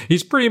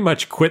he's pretty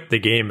much quit the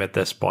game at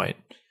this point.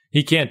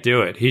 He can't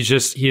do it. He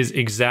is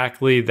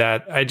exactly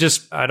that.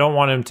 I don't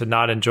want him to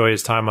not enjoy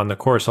his time on the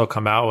course. He'll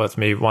come out with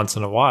me once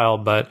in a while,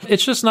 but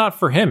it's just not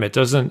for him. It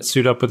doesn't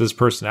suit up with his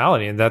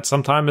personality. And that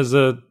sometimes is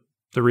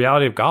the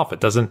reality of golf. It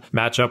doesn't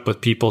match up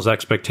with people's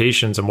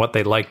expectations and what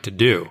they like to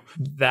do.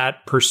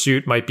 That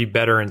pursuit might be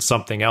better in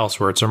something else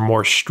where it's a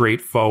more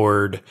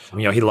straightforward,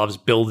 he loves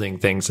building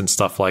things and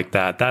stuff like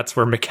that. That's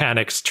where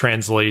mechanics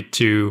translate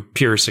to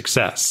pure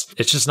success.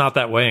 It's just not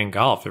that way in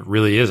golf. It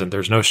really isn't.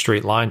 There's no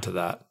straight line to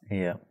that.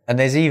 Yeah. And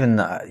there's even,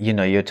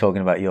 you're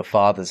talking about your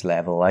father's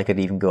level. I could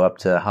even go up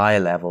to higher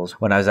levels.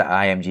 When I was at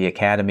IMG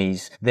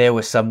Academies, there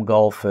were some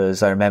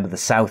golfers, I remember the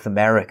South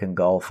American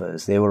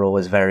golfers, they were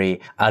always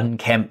very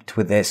unkempt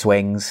with their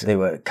swings. They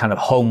were kind of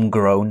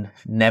homegrown,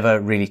 never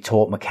really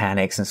taught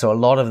mechanics. And so a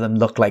lot of them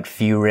looked like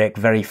Furyk,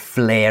 very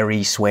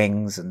flary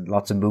swings and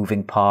lots of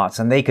moving parts.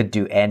 And they could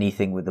do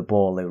anything with the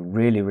ball. They were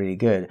really, really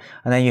good.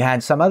 And then you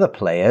had some other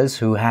players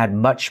who had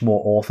much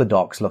more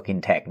orthodox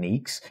looking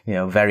techniques,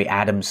 very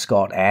Adam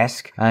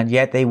Scott-esque. And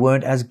yet they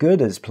weren't as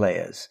good as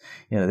players.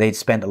 They'd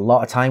spent a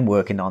lot of time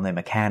working on their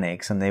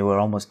mechanics and they were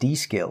almost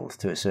de-skilled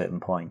to a certain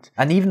point.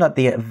 And even at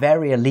the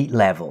very elite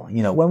level,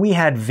 when we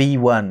had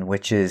V1,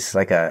 which is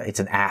it's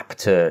an app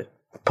to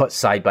put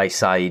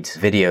side-by-side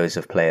videos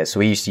of players. So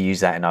we used to use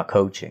that in our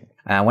coaching.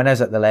 And when I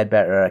was at the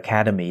Ledbetter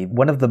Academy,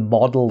 one of the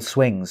model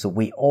swings that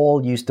we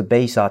all used to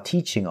base our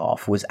teaching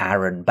off was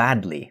Aaron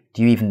Baddeley.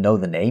 Do you even know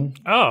the name?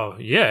 Oh,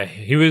 yeah.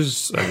 He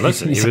was,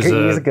 listen, he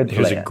was a good player. He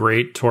was a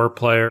great tour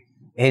player.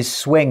 His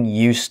swing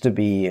used to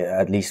be,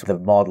 at least the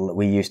model that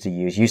we used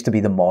to be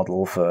the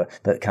model for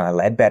the kind of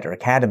Ledbetter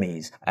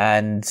Academies.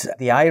 And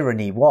the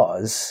irony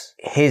was,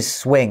 his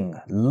swing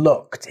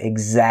looked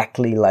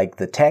exactly like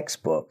the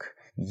textbook,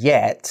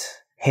 yet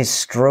his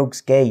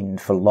strokes gained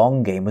for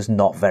long game was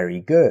not very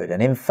good.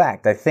 And in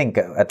fact, I think...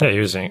 he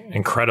was an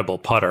incredible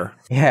putter.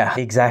 Yeah,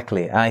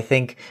 exactly. I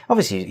think,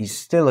 obviously, he's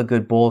still a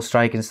good ball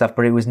strike and stuff,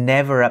 but it was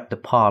never up to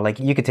par. Like,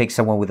 you could take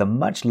someone with a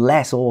much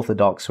less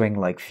orthodox swing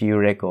like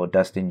Furyk or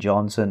Dustin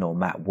Johnson or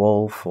Matt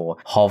Wolff or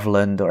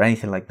Hovland or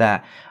anything like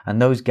that,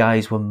 and those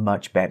guys were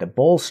much better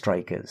ball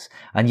strikers.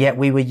 And yet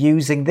we were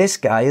using this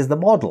guy as the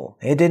model.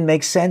 It didn't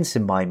make sense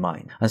in my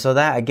mind. And so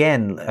that,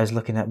 again, I was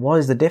looking at, what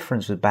is the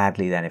difference with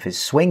Baddeley then? If his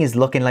swing is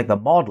looking like the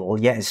model,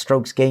 yet his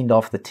strokes gained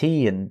off the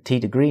tee and tee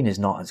to green is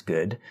not as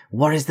good,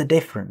 what is the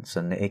difference?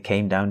 And it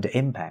came down to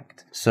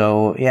impact.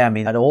 So yeah,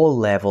 at all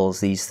levels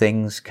these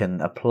things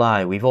can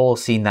apply. We've all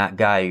seen that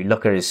guy, you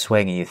look at his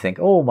swing and you think,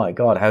 oh my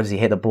god, how does he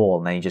hit a ball?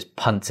 And then he just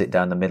punts it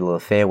down the middle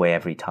of the fairway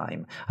every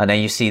time. And then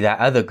you see that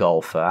other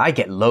golfer, I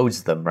get loads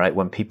of them, right,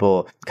 when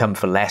people come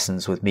for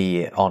lessons with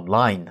me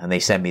online and they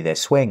send me their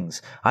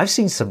swings. I've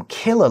seen some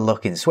killer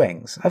looking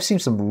swings. I've seen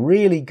some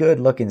really good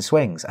looking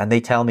swings, and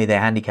they tell me their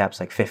handicap's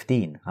like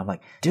 15. I'm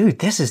like, dude,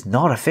 this is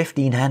not a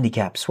 15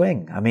 handicap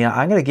swing. I'm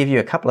going to give you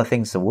a couple of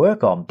things to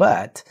work on,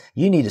 but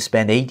you need to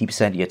spend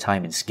 80% of your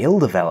time in skill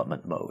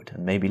development mode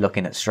and maybe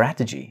looking at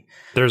strategy.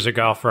 There's a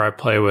golfer I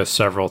play with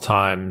several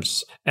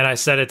times, and I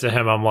said it to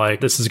him. I'm like,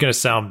 this is going to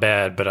sound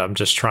bad, but I'm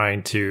just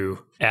trying to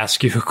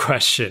ask you a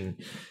question.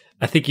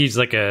 I think he's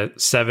like a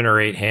 7 or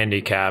 8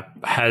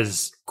 handicap,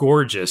 has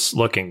gorgeous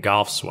looking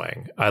golf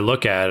swing. I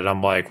look at it,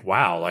 I'm like,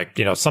 wow.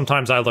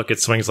 Sometimes I look at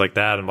swings like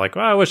that, I'm like,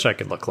 well, I wish I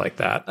could look like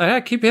that. I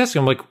keep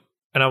asking him,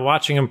 and I'm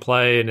watching him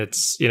play, and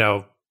it's,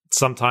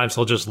 sometimes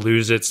he'll just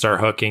lose it,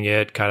 start hooking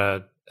it, kind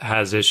of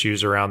has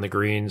issues around the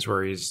greens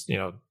where he's,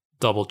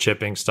 double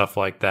chipping, stuff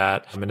like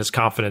that. And his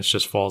confidence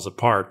just falls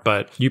apart.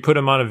 But you put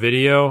him on a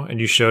video and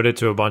you showed it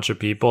to a bunch of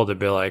people, to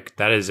be like,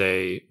 that is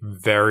a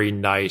very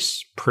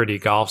nice, pretty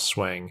golf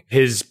swing.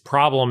 His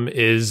problem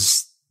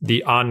is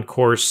the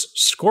on-course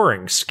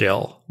scoring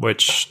skill,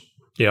 which,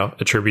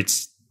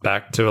 attributes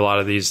back to a lot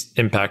of these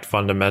impact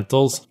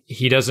fundamentals.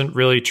 He doesn't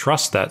really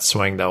trust that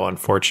swing, though,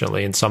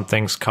 unfortunately, and some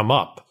things come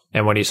up.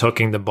 And when he's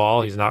hooking the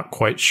ball, he's not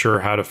quite sure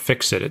how to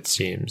fix it, it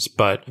seems.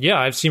 But yeah,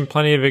 I've seen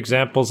plenty of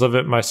examples of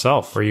it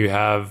myself where you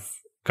have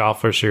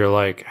golfers who are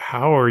like,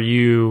 how are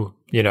you,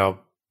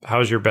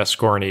 how's your best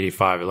score in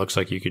 85? It looks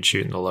like you could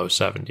shoot in the low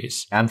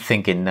 70s. I'm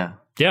thinking now.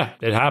 Yeah,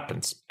 it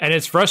happens. And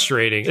it's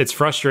frustrating. It's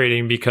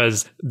frustrating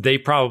because they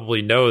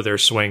probably know their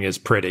swing is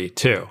pretty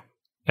too.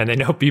 And they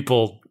know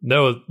people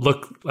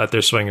look at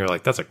their swing and you're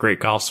like, that's a great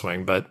golf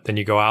swing. But then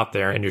you go out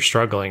there and you're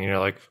struggling and you're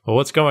like, well,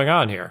 what's going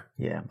on here?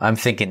 Yeah, I'm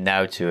thinking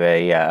now to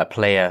a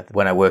player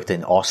when I worked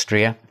in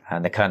Austria.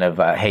 And I kind of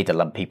hate to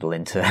lump people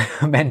into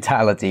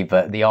mentality,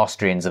 but the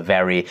Austrians are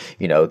very,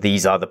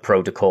 these are the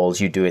protocols,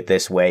 you do it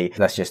this way.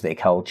 That's just their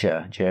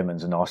culture.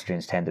 Germans and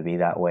Austrians tend to be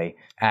that way.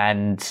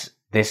 And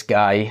this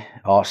guy,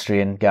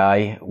 Austrian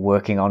guy,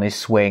 working on his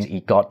swing,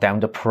 he got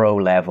down to pro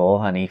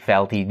level and he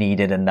felt he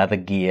needed another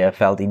gear,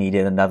 felt he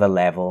needed another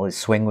level. His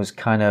swing was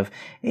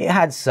it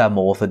had some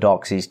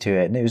orthodoxies to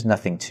it and it was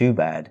nothing too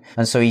bad.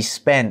 And so he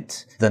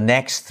spent the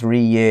next 3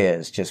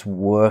 years just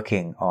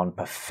working on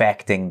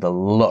perfecting the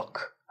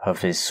look of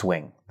his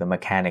swing, the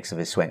mechanics of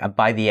his swing. And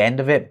by the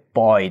end of it,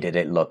 boy, did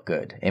it look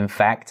good. In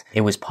fact,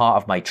 it was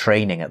part of my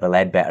training at the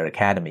Leadbetter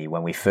Academy.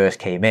 When we first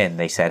came in,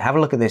 they said, have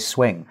a look at this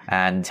swing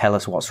and tell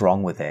us what's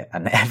wrong with it.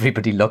 And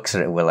everybody looks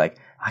at it. We're like,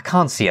 I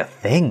can't see a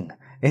thing.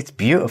 It's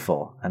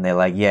beautiful. And they're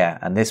like, yeah.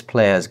 And this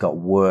player's got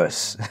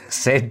worse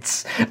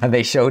since. And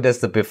they showed us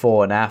the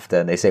before and after.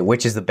 And they say,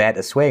 which is the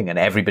better swing? And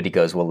everybody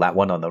goes, well, that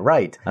one on the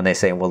right. And they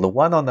say, well, the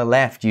one on the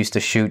left used to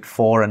shoot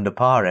 4 under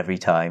par every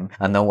time.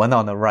 And the one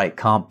on the right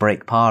can't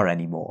break par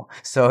anymore.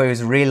 So it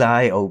was a real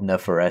eye opener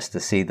for us to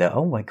see that,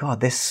 oh my God,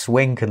 this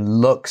swing can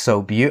look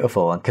so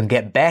beautiful and can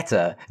get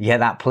better.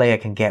 Yet that player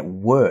can get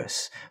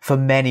worse for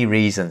many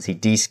reasons. He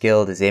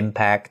de-skilled his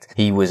impact.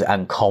 He was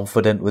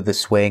unconfident with the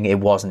swing. It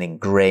wasn't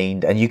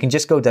ingrained. And you can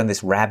just go down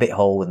this rabbit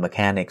hole with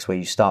mechanics where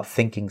you start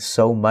thinking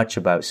so much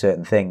about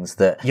certain things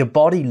that your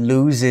body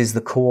loses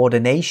the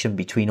coordination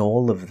between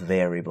all of the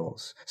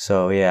variables.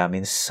 So yeah,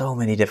 so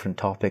many different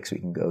topics we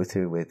can go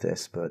through with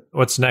this. But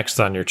what's next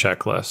on your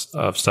checklist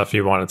of stuff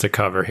you wanted to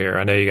cover here?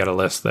 I know you got a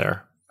list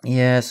there.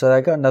 Yeah, so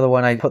I got another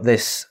one. I put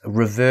this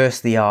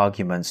reverse the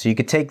argument. So you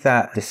could take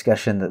that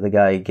discussion that the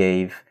guy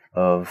gave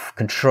of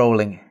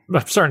controlling.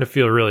 I'm starting to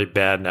feel really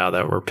bad now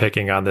that we're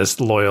picking on this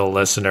loyal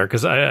listener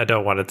because I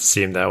don't want it to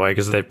seem that way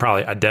because they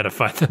probably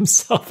identify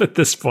themselves at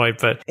this point.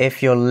 But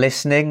if you're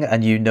listening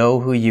and you know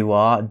who you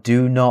are,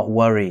 do not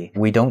worry.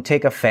 We don't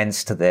take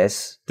offense to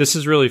this. This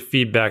is really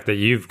feedback that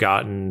you've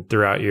gotten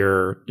throughout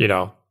your,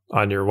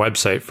 on your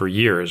website for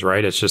years,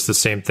 right? It's just the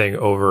same thing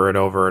over and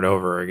over and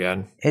over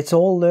again. It's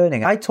all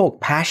learning. I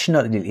talk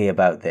passionately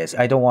about this.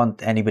 I don't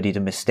want anybody to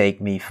mistake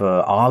me for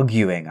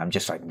arguing. I'm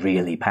just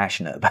really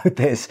passionate about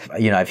this.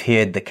 I've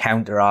heard the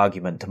counter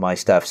argument to my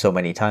stuff so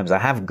many times. I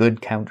have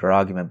good counter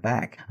argument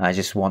back. I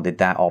just wanted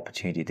that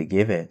opportunity to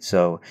give it.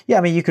 So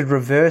yeah, you could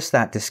reverse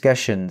that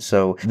discussion.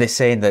 So they're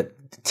saying that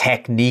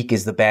technique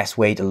is the best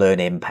way to learn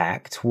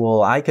impact.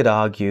 Well, I could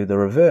argue the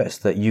reverse,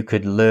 that you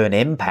could learn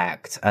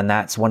impact, and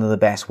that's one of the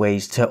best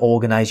ways to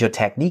organize your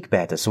technique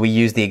better. So we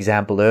used the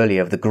example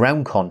earlier of the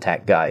ground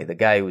contact guy, the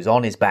guy who was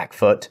on his back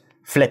foot,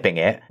 flipping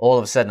it. All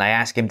of a sudden, I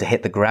ask him to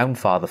hit the ground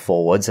farther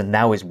forwards, and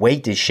now his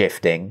weight is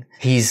shifting.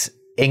 He's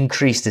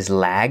increased his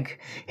lag,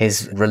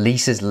 his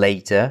release is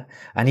later,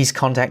 and he's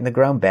contacting the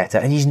ground better,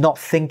 and he's not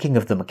thinking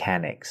of the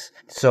mechanics.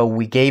 So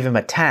we gave him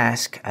a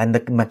task and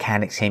the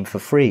mechanics came for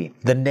free.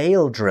 The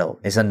nail drill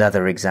is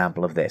another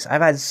example of this.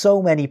 I've had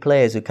so many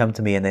players who come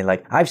to me and they're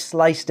like, I've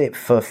sliced it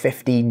for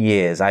 15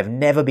 years. I've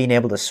never been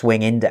able to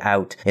swing in to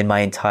out in my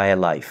entire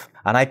life.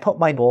 And I put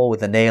my ball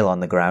with a nail on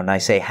the ground and I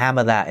say,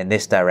 hammer that in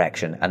this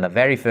direction. And the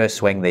very first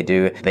swing they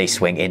do, they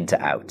swing in to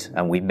out.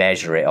 And we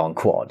measure it on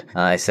quad.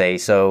 And I say,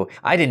 so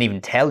I didn't even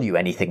tell you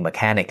anything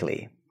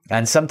mechanically.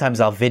 And sometimes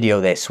I'll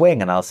video their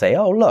swing and I'll say,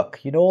 oh, look,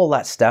 all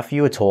that stuff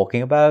you were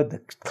talking about, the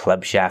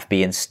club shaft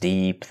being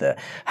steep, the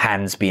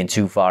hands being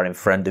too far in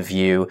front of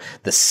you,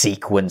 the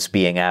sequence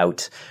being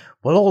out.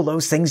 Well, all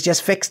those things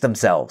just fixed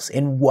themselves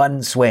in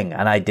one swing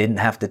and I didn't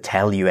have to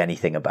tell you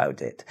anything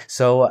about it.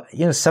 So,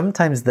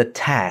 sometimes the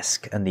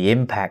task and the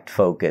impact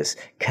focus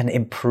can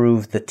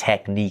improve the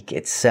technique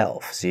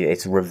itself. So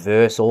it's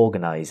reverse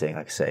organizing,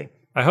 like I say.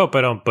 I hope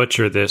I don't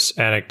butcher this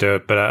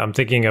anecdote, but I'm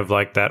thinking of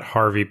that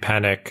Harvey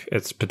Penick.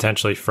 It's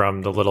potentially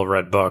from the Little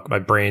Red Book. My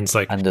brain's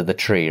under the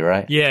tree,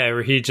 right? Yeah,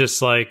 where he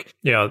just I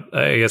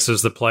guess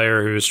there's the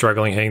player who's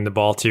struggling hitting the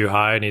ball too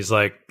high. And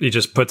he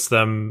just puts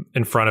them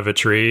in front of a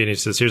tree and he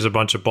says, here's a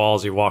bunch of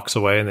balls. He walks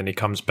away and then he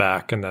comes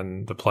back. And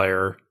then the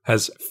player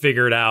has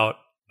figured out,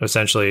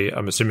 essentially,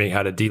 I'm assuming,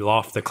 how to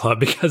de-loft the club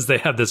because they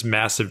have this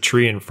massive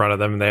tree in front of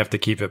them and they have to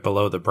keep it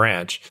below the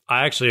branch.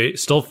 I actually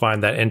still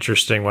find that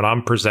interesting when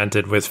I'm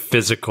presented with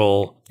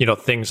physical,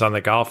 things on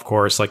the golf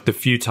course, like the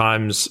few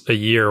times a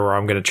year where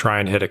I'm going to try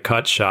and hit a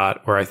cut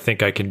shot where I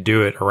think I can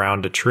do it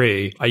around a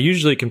tree, I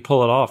usually can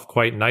pull it off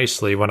quite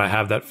nicely when I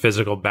have that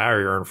physical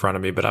barrier in front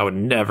of me, but I would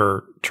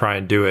never try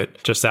and do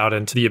it just out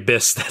into the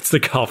abyss that's the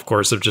golf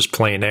course of just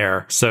plain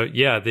air. So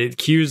yeah, the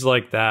cues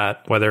like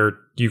that, whether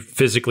you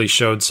physically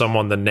showed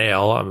someone the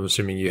nail, I'm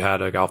assuming you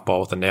had a golf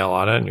ball with a nail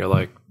on it and you're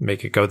like,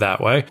 make it go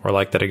that way, or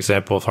like that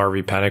example of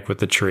Harvey Penick with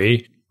the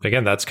tree.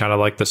 Again, that's kind of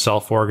like the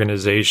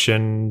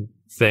self-organization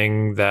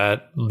thing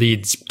that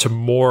leads to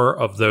more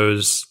of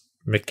those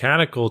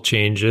mechanical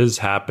changes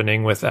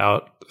happening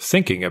without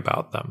thinking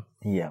about them.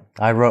 Yeah,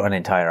 I wrote an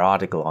entire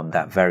article on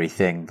that very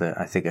thing that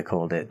I think I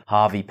called it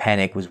Harvey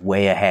Penick was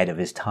way ahead of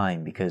his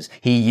time, because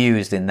he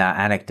used in that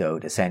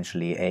anecdote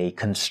essentially a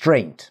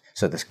constraint.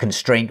 So this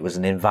constraint was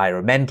an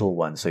environmental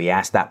one. So he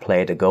asked that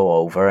player to go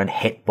over and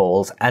hit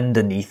balls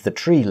underneath the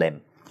tree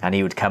limb, and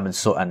he would come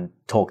and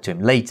talk to him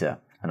later.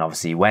 And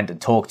obviously he went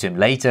and talked to him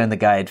later and the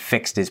guy had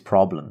fixed his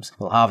problems.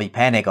 Well, Harvey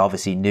Penick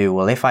obviously knew,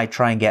 well, if I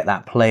try and get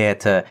that player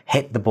to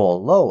hit the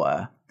ball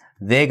lower,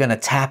 they're going to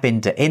tap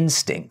into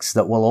instincts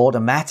that will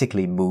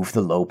automatically move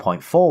the low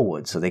point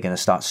forward. So they're going to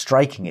start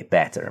striking it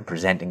better and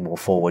presenting more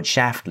forward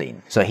shaft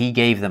lean. So he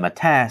gave them a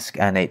task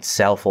and it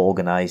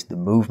self-organized the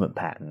movement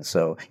pattern.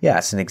 So yeah,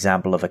 it's an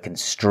example of a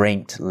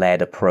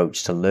constraint-led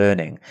approach to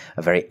learning,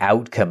 a very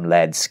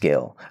outcome-led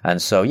skill.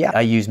 And so yeah,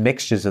 I use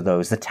mixtures of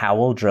those. The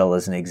towel drill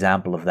is an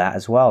example of that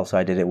as well. So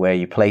I did it where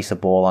you place a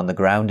ball on the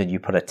ground and you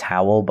put a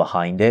towel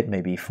behind it,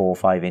 maybe 4 or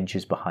 5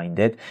 inches behind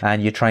it,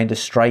 and you're trying to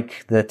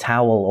strike the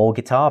towel or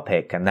guitar pick.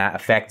 And that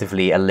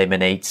effectively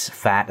eliminates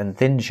fat and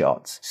thin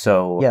shots.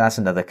 So yeah, that's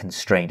another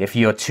constraint. If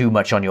you're too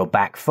much on your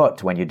back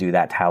foot when you do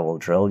that towel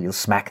drill, you'll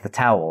smack the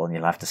towel and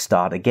you'll have to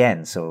start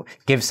again. So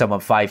give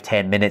someone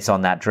 5-10 minutes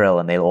on that drill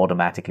and they'll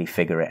automatically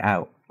figure it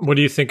out. What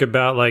do you think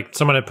about, like,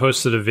 someone had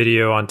posted a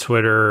video on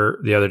Twitter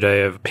the other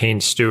day of Payne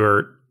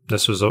Stewart.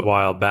 This was a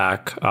while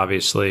back,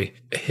 obviously.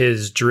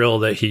 His drill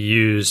that he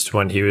used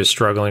when he was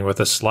struggling with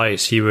a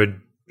slice, he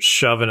would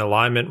shove an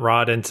alignment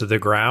rod into the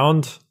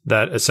ground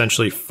that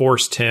essentially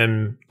forced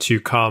him to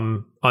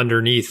come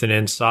underneath and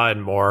inside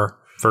more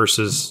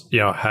versus,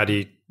 had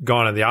he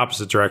gone in the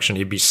opposite direction,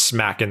 he'd be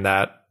smacking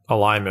that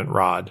alignment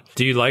rod.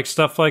 Do you like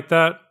stuff like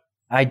that?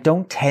 I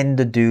don't tend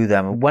to do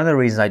them. One of the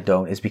reasons I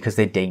don't is because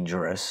they're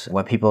dangerous.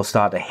 When people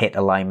start to hit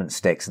alignment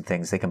sticks and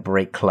things, they can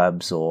break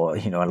clubs or,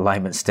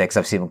 alignment sticks.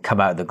 I've seen them come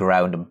out of the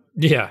ground and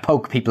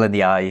poke people in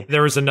the eye.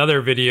 There was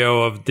another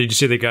video did you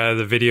see the guy,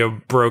 the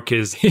video broke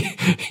his,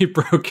 he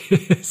broke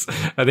his,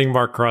 I think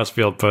Mark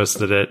Crossfield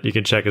posted it. You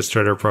can check his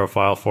Twitter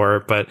profile for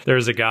it. But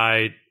there's a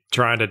guy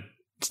trying to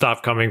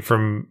stop coming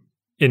from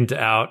in to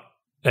out.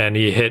 And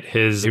he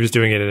was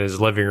doing it in his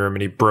living room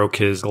and he broke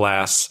his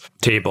glass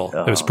table.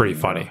 It was pretty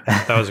funny.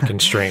 That was a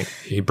constraint.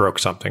 He broke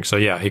something. So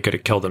yeah, he could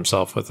have killed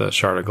himself with a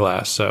shard of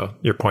glass. So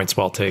your point's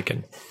well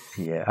taken.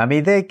 Yeah, I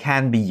mean, they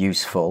can be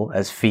useful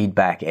as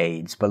feedback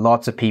aids, but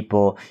lots of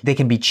people, they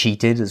can be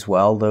cheated as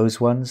well, those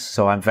ones.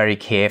 So I'm very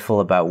careful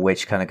about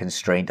which kind of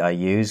constraint I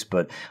use,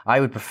 but I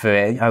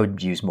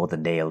would use more the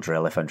nail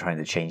drill if I'm trying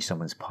to change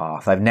someone's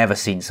path. I've never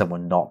seen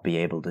someone not be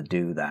able to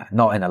do that.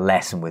 Not in a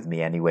lesson with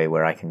me anyway,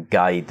 where I can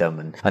guide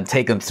them and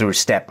take them through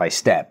step by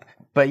step.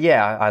 But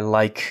yeah, I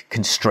like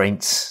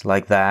constraints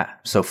like that.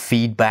 So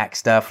feedback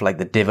stuff like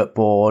the divot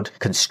board,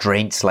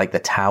 constraints like the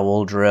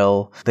towel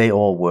drill, they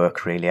all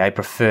work really. I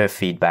prefer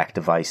feedback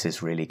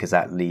devices really because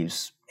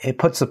it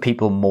puts the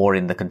people more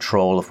in the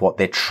control of what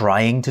they're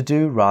trying to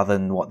do rather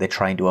than what they're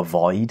trying to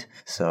avoid.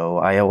 So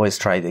I always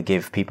try to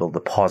give people the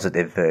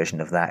positive version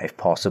of that if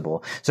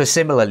possible. So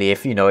similarly,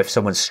 if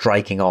someone's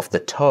striking off the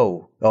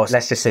toe, or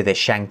let's just say they're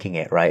shanking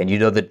it, right? And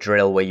the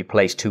drill where you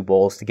place 2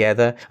 balls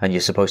together and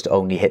you're supposed to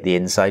only hit the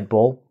inside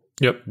ball.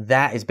 Yep.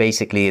 That is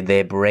basically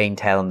their brain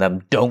telling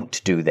them,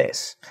 don't do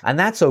this. And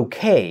that's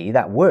okay,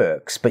 that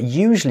works. But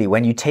usually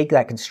when you take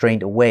that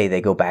constraint away,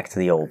 they go back to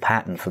the old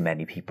pattern for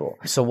many people.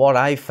 So what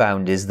I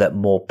found is that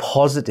more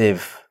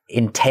positive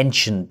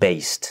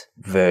intention-based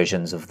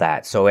versions of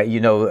that. So, the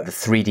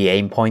 3D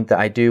aim point that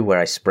I do where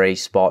I spray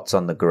spots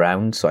on the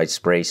ground. So I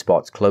spray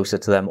spots closer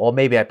to them, or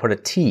maybe I put a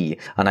tee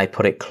and I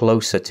put it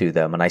closer to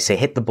them and I say,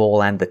 hit the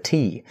ball and the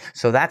tee.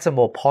 So that's a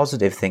more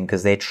positive thing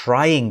because they're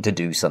trying to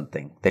do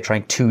something. They're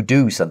trying to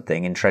do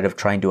something instead of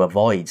trying to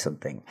avoid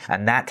something.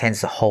 And that tends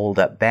to hold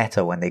up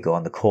better when they go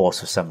on the course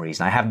for some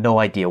reason. I have no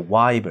idea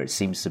why, but it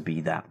seems to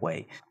be that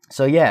way.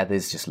 So yeah,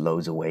 there's just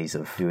loads of ways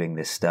of doing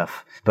this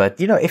stuff. But,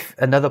 if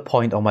another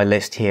point on my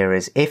list here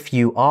is if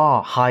you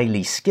are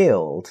highly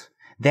skilled,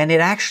 then it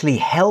actually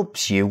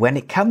helps you when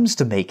it comes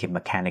to making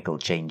mechanical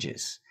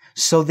changes.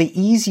 So the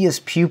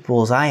easiest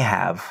pupils I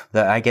have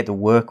that I get to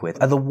work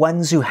with are the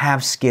ones who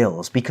have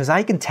skills because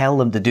I can tell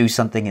them to do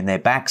something in their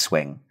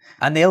backswing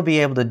and they'll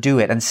be able to do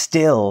it and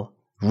still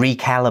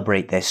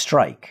recalibrate their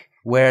strike.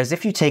 Whereas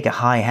if you take a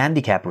high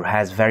handicapper who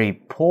has very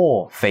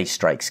poor face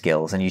strike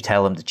skills and you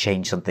tell them to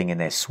change something in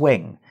their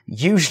swing,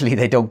 Usually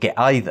they don't get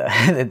either.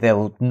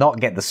 They'll not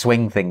get the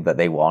swing thing that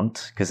they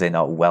want because they're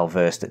not well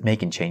versed at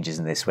making changes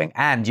in their swing.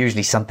 And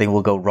usually something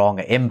will go wrong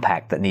at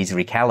impact that needs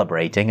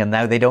recalibrating, and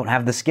now they don't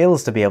have the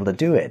skills to be able to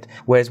do it.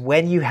 Whereas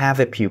when you have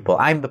a pupil,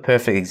 I'm the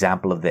perfect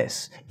example of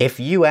this. If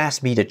you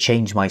ask me to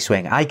change my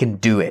swing, I can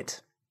do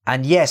it.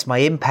 And yes, my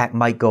impact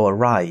might go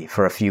awry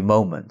for a few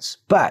moments,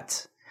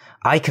 but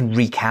I can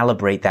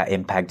recalibrate that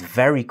impact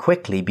very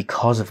quickly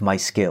because of my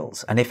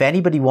skills. And if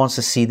anybody wants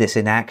to see this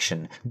in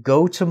action,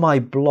 go to my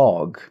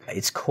blog.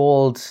 It's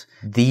called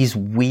These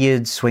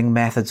Weird Swing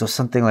Methods or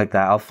something like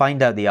that. I'll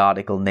find out the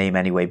article name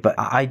anyway, but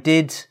I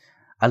did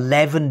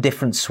 11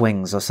 different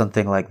swings or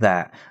something like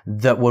that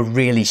were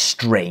really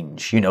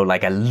strange.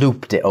 Like I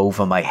looped it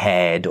over my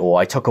head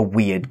or I took a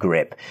weird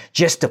grip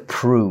just to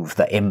prove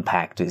that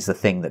impact is the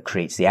thing that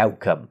creates the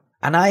outcome.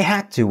 And I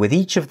had to, with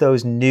each of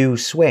those new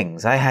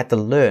swings, I had to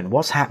learn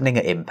what's happening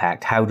at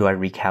impact, how do I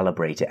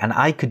recalibrate it? And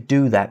I could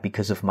do that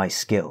because of my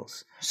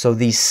skills. So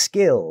these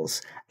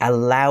skills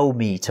allow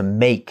me to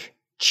make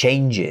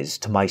changes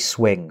to my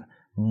swing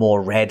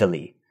more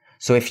readily.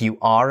 So if you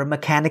are a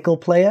mechanical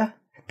player,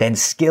 then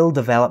skill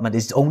development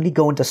is only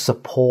going to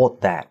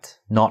support that,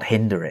 not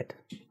hinder it.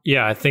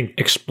 Yeah, I think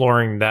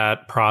exploring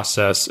that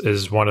process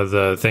is one of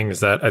the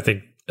things that I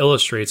think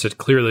illustrates it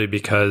clearly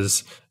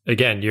because,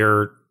 again,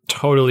 you're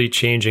totally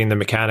changing the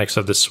mechanics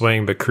of the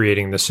swing, but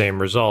creating the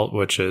same result,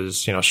 which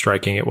is,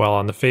 striking it well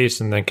on the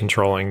face and then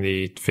controlling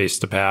the face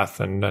to path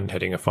and then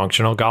hitting a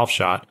functional golf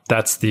shot.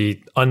 That's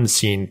the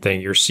unseen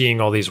thing. You're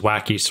seeing all these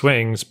wacky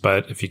swings,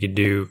 but if you could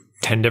do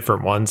 10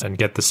 different ones and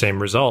get the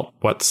same result,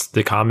 what's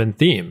the common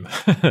theme?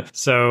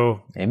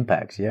 So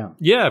impacts, yeah.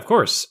 Yeah, of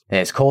course.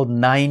 It's called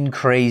 9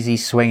 Crazy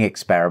Swing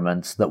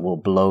Experiments That Will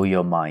Blow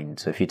Your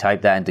Mind. So if you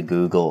type that into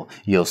Google,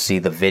 you'll see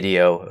the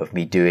video of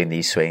me doing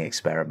these swing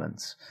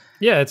experiments.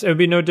 Yeah, it would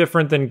be no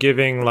different than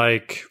giving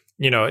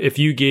if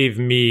you gave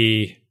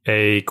me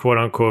a quote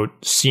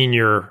unquote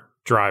senior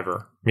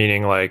driver,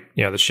 meaning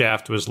the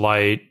shaft was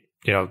light,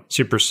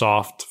 super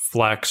soft,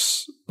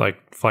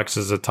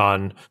 flexes a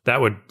ton,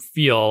 that would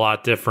feel a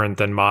lot different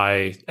than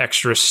my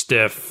extra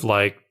stiff,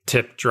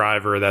 tip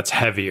driver that's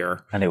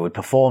heavier. And it would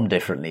perform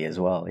differently as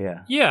well,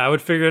 yeah. Yeah, I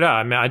would figure it out.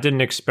 I mean, I did an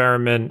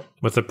experiment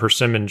with a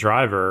persimmon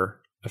driver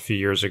a few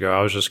years ago.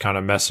 I was just kind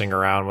of messing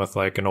around with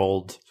an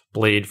old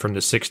blade from the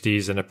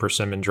 60s and a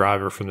persimmon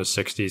driver from the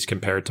 60s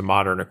compared to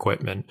modern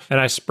equipment. And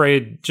I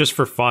sprayed, just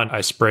for fun, I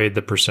sprayed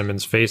the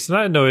persimmon's face and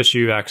I had no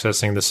issue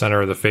accessing the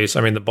center of the face.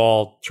 I mean, the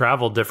ball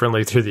traveled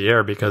differently through the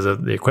air because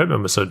of the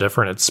equipment was so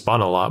different. It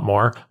spun a lot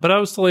more, but I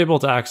was still able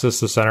to access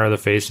the center of the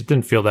face. It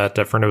didn't feel that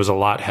different. It was a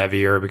lot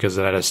heavier because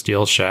it had a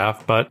steel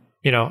shaft. But,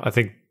 I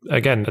think,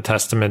 again, a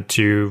testament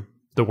to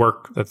the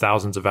work, the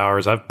thousands of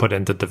hours I've put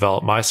in to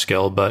develop my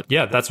skill. But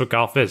yeah, that's what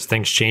golf is.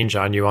 Things change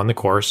on you on the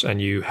course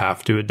and you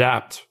have to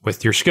adapt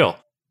with your skill.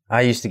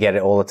 I used to get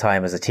it all the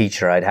time as a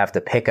teacher. I'd have to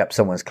pick up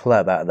someone's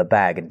club out of the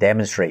bag and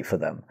demonstrate for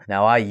them.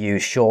 Now, I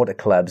use shorter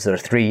clubs that are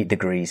 3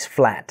 degrees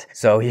flat.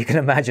 So you can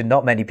imagine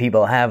not many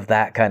people have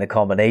that kind of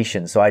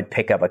combination. So I'd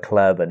pick up a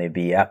club and it'd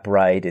be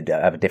upright, it'd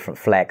have a different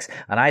flex.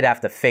 And I'd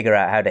have to figure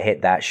out how to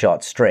hit that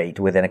shot straight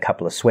within a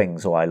couple of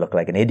swings or I look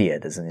like an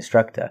idiot as an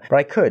instructor. But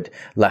I could,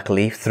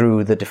 luckily,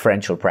 through the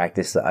differential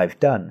practice that I've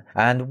done.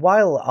 And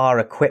while our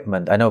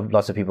equipment, I know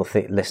lots of people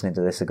listening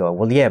to this are going,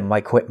 well, yeah, my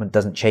equipment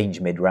doesn't change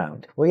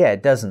mid-round. Well, yeah,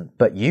 it doesn't.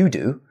 But you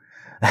do.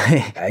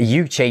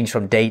 You change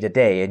from day to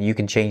day and you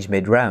can change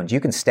mid-round.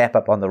 You can step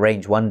up on the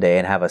range one day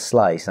and have a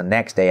slice and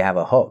next day have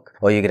a hook.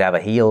 Or you could have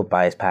a heel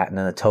bias pattern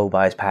and a toe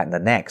bias pattern the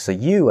next. So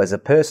you as a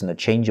person are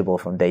changeable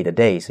from day to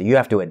day. So you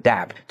have to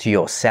adapt to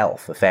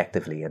yourself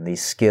effectively. And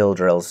these skill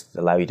drills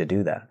allow you to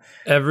do that.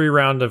 Every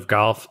round of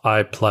golf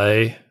I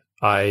play,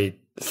 I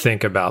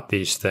think about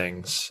these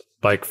things.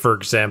 For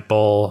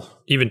example,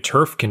 even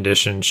turf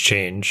conditions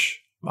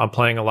change. I'm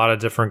playing a lot of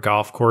different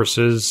golf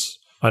courses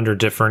under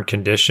different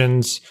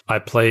conditions. I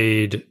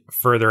played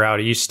further out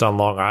east on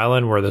Long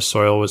Island where the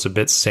soil was a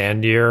bit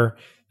sandier.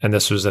 And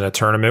this was in a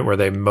tournament where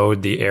they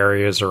mowed the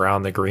areas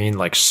around the green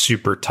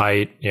super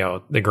tight.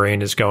 The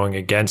grain is going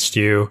against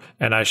you.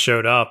 And I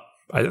showed up.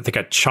 I think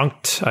I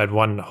had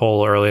one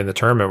hole early in the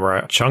tournament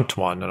where I chunked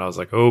one and I was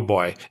like, oh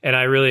boy. And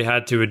I really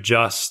had to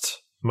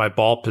adjust my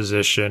ball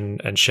position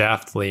and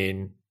shaft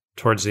lean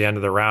towards the end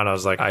of the round. I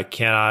was like,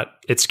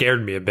 it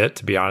scared me a bit,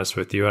 to be honest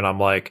with you. And I'm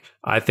like,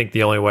 I think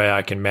the only way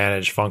I can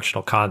manage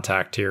functional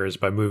contact here is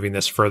by moving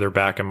this further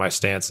back in my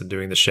stance and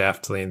doing the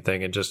shaft lean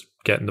thing and just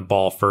getting the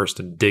ball first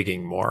and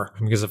digging more.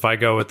 Because if I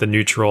go with the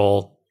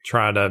neutral,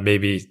 trying to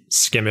maybe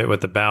skim it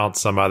with the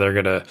bounce,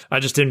 I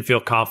just didn't feel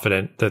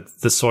confident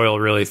that the soil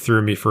really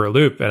threw me for a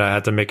loop and I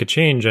had to make a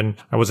change. And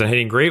I wasn't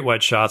hitting great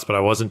wedge shots, but I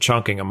wasn't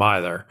chunking them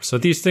either. So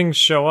these things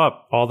show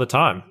up all the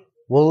time.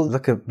 Well,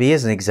 look at me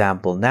as an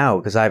example now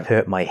because I've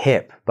hurt my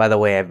hip. By the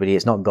way, everybody,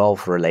 it's not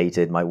golf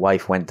related. My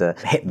wife went to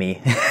hit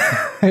me.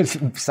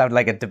 It sounded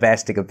like a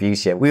domestic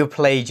abuse here. We were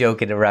play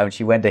joking around.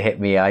 She went to hit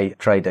me. I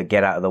tried to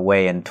get out of the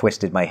way and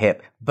twisted my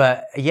hip.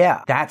 But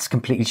yeah, that's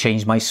completely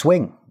changed my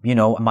swing.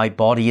 my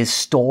body is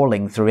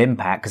stalling through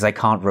impact because I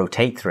can't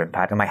rotate through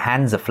impact and my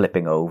hands are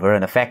flipping over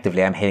and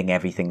effectively I'm hitting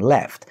everything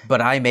left.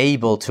 But I'm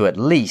able to at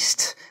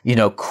least,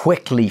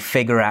 quickly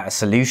figure out a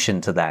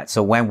solution to that.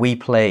 So when we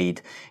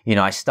played,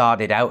 I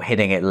started out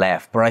hitting it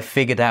left, but I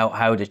figured out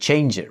how to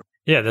change it.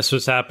 Yeah, this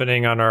was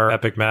happening on our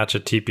epic match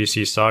at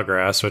TPC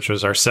Sawgrass, which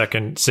was our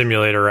second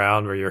simulator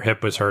round where your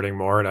hip was hurting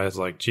more. And I was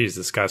like, geez,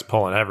 this guy's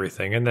pulling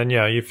everything. And then,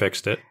 you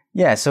fixed it.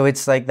 Yeah, so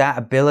it's like that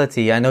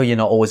ability. I know you're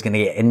not always going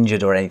to get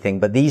injured or anything,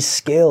 but these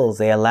skills,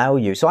 they allow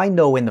you. So I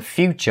know in the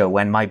future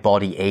when my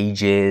body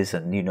ages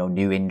and,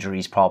 new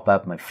injuries pop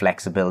up, my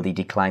flexibility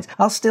declines,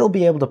 I'll still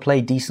be able to play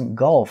decent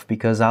golf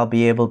because I'll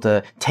be able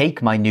to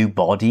take my new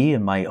body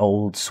and my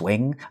old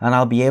swing and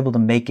I'll be able to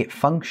make it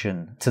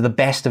function to the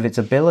best of its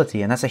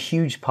ability. And that's a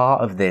huge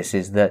part of this,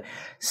 is that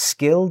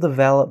skill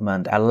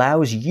development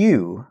allows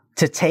you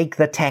to take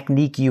the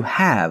technique you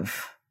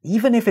have,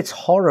 even if it's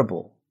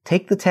horrible.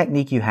 Take the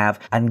technique you have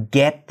and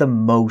get the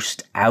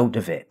most out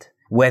of it.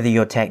 Whether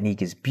your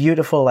technique is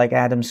beautiful like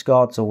Adam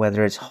Scott's or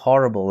whether it's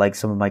horrible like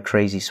some of my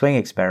crazy swing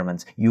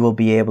experiments, you will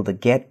be able to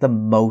get the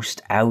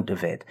most out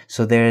of it.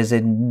 So there is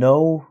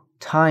no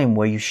time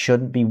where you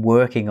shouldn't be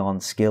working on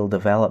skill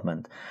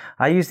development.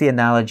 I use the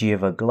analogy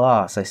of a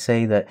glass. I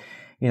say that,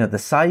 the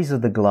size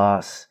of the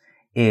glass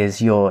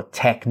is your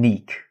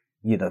technique,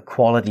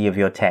 quality of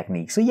your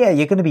technique. So yeah,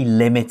 you're going to be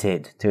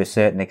limited to a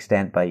certain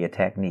extent by your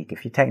technique.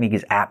 If your technique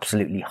is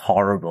absolutely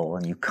horrible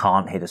and you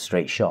can't hit a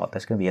straight shot,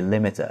 that's going to be a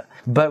limiter.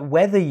 But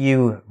whether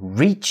you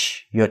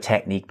reach your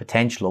technique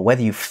potential or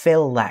whether you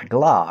fill that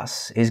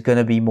glass is going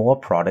to be more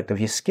product of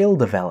your skill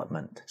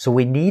development. So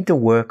we need to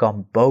work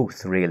on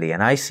both, really.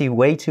 And I see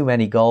way too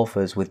many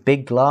golfers with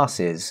big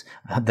glasses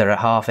that are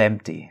half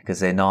empty because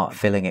they're not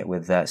filling it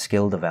with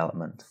skill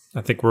development. I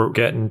think we're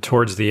getting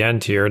towards the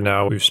end here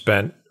now. We've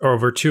spent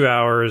over 2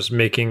 hours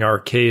making our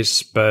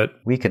case, but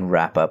we can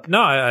wrap up. No,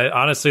 I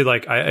honestly,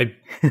 I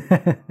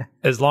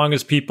as long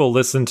as people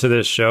listen to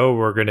this show,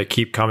 we're going to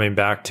keep coming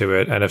back to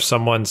it. And if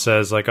someone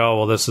says like, oh,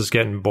 well, this is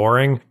getting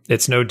boring,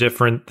 it's no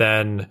different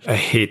than, I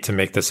hate to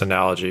make this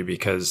analogy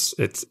because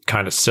it's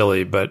kind of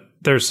silly, but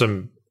there's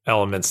some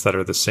elements that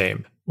are the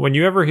same. When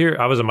you ever hear,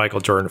 I was a Michael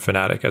Jordan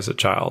fanatic as a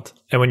child.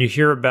 And when you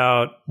hear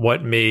about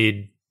what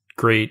made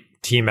great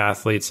team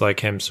athletes like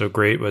him so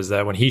great, was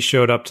that when he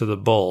showed up to the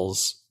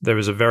Bulls, there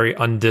was a very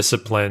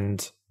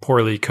undisciplined,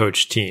 poorly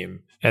coached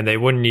team. And they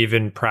wouldn't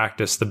even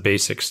practice the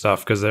basic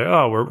stuff because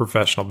we're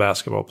professional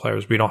basketball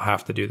players. We don't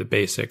have to do the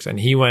basics. And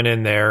he went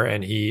in there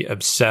and he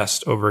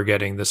obsessed over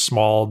getting the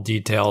small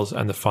details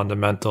and the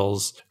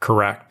fundamentals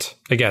correct.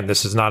 Again,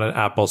 this is not an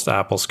apples to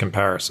apples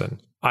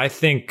comparison. I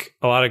think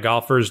a lot of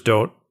golfers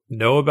don't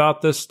know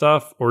about this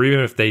stuff, or even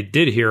if they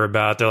did hear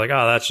about it, they're like,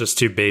 oh, that's just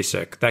too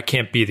basic. That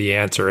can't be the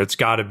answer. It's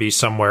got to be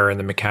somewhere in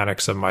the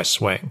mechanics of my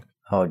swing.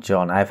 Oh,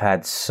 John, I've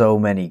had so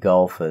many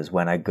golfers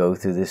when I go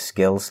through this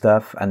skill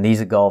stuff, and these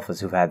are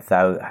golfers who've had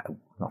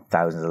not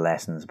thousands of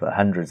lessons, but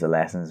hundreds of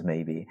lessons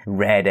maybe,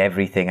 read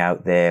everything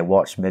out there,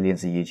 watched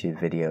millions of YouTube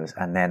videos,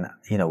 and then,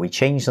 we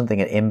change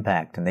something at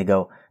impact, and they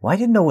go, why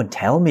didn't no one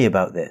tell me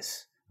about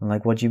this? I'm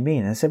like, what do you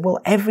mean? And I said, well,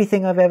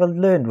 everything I've ever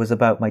learned was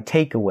about my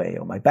takeaway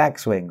or my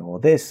backswing or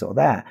this or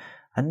that.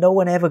 And no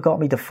one ever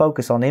got me to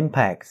focus on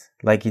impact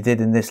like you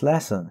did in this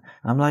lesson.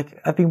 I'm like,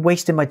 I've been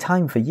wasting my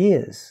time for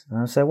years. And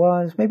I said,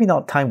 well, it's maybe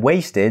not time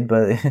wasted,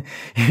 but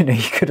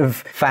you could have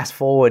fast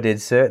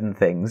forwarded certain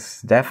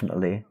things,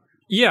 definitely.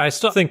 Yeah, I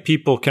still think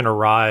people can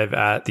arrive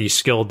at the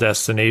skill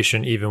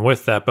destination even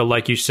with that. But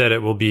like you said,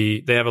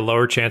 they have a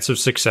lower chance of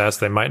success.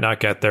 They might not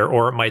get there,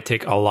 or it might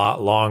take a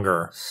lot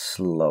longer.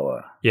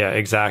 Slower. Yeah,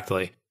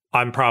 exactly.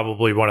 I'm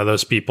probably one of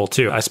those people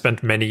too. I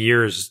spent many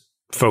years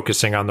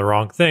focusing on the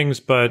wrong things,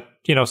 but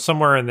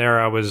somewhere in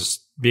there I was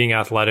being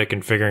athletic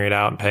and figuring it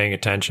out and paying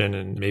attention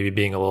and maybe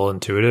being a little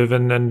intuitive,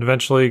 and then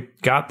eventually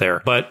got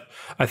there. But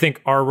I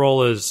think our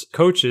role as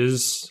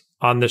coaches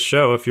on this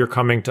show, if you're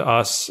coming to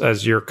us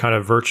as your kind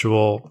of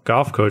virtual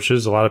golf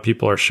coaches, a lot of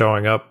people are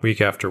showing up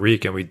week after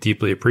week, and we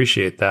deeply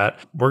appreciate that.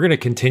 We're going to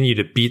continue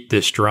to beat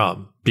this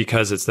drum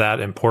because it's that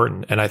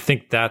important. And I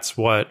think that's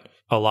what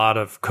a lot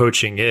of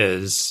coaching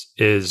is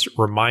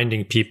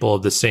reminding people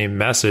of the same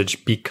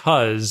message,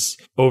 because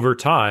over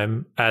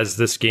time, as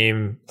this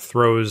game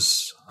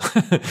throws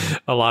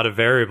a lot of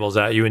variables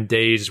at you in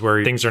days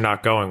where things are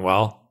not going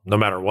well, no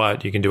matter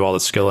what, you can do all the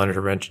skill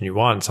intervention you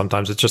want.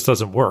 Sometimes it just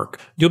doesn't work.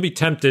 You'll be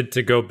tempted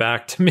to go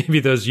back to maybe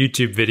those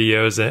YouTube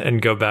videos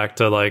and go back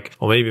to like,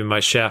 well, maybe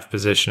my shaft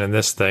position in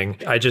this thing.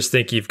 I just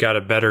think you've got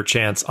a better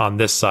chance on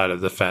this side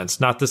of the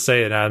fence. Not to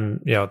say it, and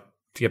to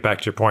get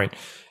back to your point,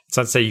 it's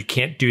not to say you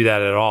can't do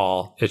that at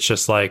all. It's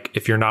just like,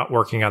 if you're not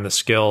working on the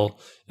skill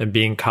and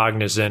being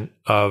cognizant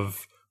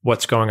of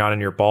what's going on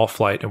in your ball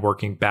flight and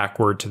working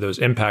backward to those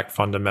impact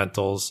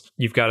fundamentals,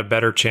 you've got a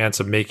better chance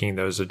of making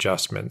those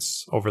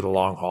adjustments over the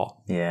long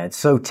haul. Yeah, it's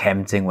so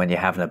tempting when you're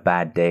having a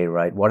bad day,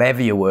 right?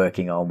 Whatever you're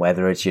working on,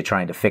 whether it's you're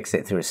trying to fix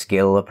it through a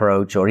skill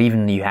approach or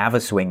even you have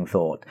a swing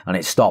thought and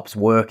it stops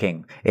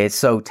working, it's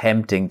so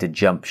tempting to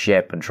jump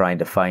ship and trying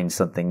to find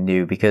something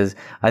new, because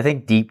I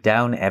think deep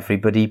down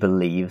everybody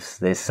believes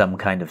there's some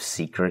kind of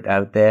secret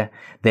out there.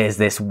 There's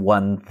this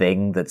one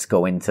thing that's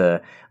going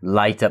to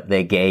light up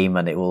their game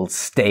and it will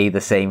stay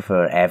the same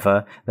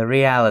forever. The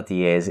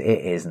reality is it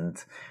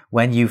isn't.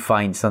 When you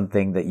find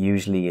something that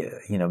usually,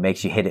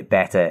 makes you hit it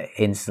better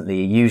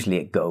instantly, usually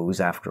it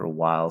goes after a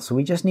while. So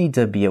we just need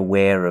to be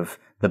aware of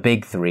the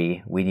big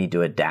three. We need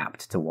to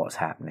adapt to what's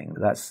happening.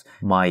 That's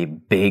my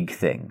big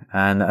thing.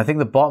 And I think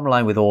the bottom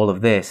line with all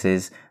of this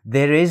is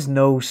there is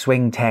no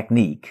swing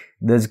technique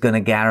that's going to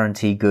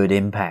guarantee good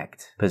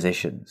impact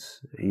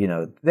positions.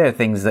 There are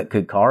things that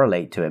could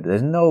correlate to it, but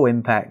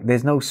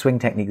there's no swing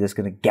technique that's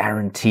going to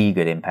guarantee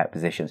good impact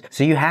positions.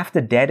 So you have to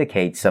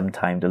dedicate some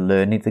time to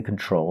learning to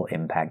control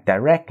impact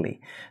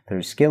directly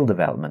through skill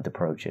development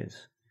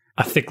approaches.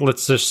 I think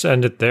let's just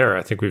end it there.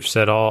 I think we've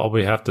said all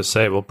we have to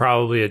say. We'll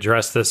probably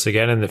address this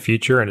again in the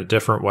future in a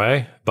different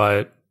way,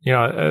 but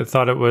I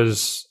thought it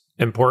was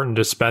important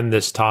to spend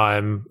this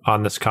time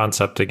on this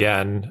concept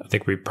again. I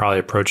think we probably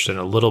approached it in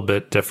a little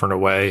bit different a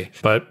way,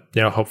 but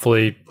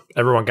hopefully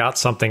everyone got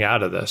something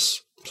out of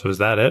this. So is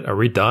that it? Are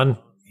we done?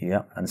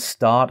 Yeah, and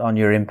start on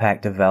your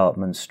impact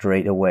development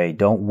straight away.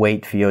 Don't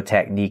wait for your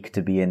technique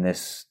to be in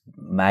this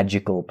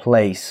magical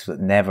place that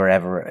never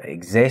ever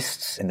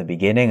exists in the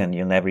beginning and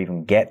you'll never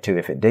even get to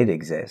if it did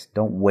exist.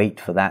 Don't wait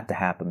for that to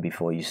happen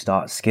before you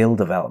start skill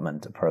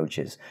development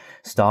approaches.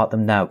 Start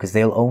them now, because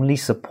they'll only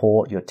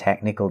support your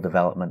technical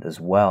development as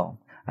well.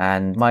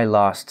 And my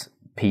last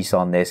piece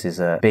on this is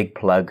a big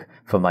plug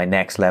for my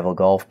Next Level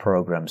Golf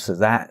program. So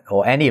that,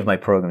 or any of my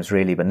programs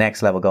really, but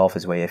Next Level Golf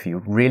is where if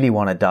you really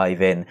want to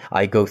dive in,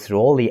 I go through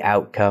all the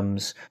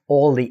outcomes,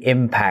 all the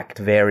impact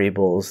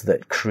variables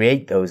that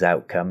create those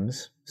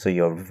outcomes. So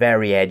you're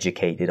very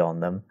educated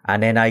on them.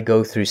 And then I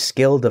go through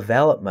skill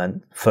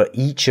development for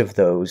each of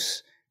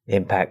those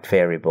impact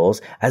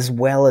variables, as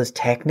well as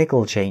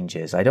technical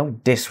changes. I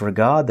don't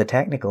disregard the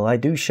technical. I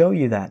do show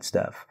you that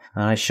stuff.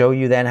 And I show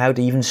you then how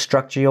to even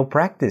structure your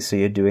practice so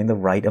you're doing the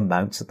right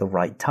amounts at the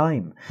right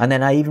time. And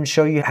then I even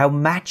show you how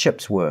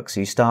matchups work.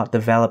 So you start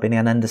developing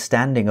an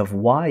understanding of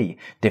why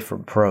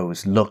different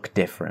pros look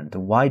different,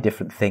 and why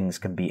different things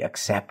can be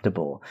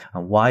acceptable,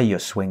 and why your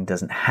swing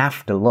doesn't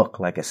have to look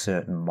like a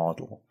certain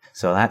model.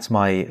 So that's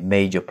my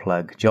major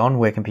plug. John,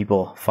 where can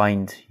people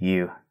find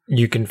you?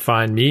 You can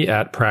find me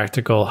at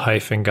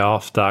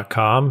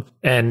practical-golf.com.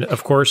 And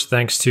of course,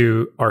 thanks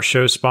to our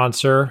show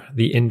sponsor,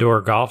 the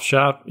Indoor Golf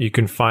Shop, you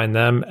can find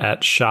them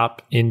at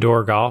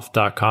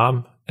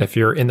shopindoorgolf.com. If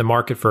you're in the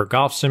market for a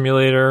golf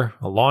simulator,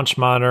 a launch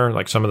monitor,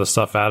 like some of the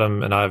stuff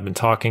Adam and I have been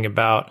talking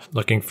about,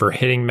 looking for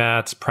hitting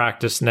mats,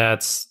 practice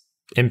nets,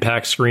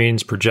 impact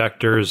screens,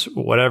 projectors,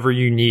 whatever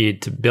you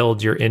need to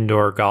build your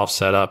indoor golf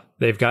setup,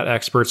 they've got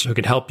experts who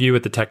can help you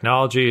with the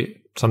technology.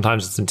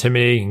 Sometimes it's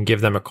intimidating. You can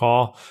give them a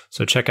call.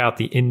 So check out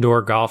the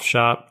Indoor Golf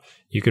Shop.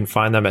 You can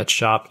find them at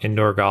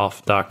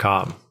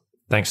shopindoorgolf.com.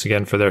 Thanks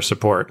again for their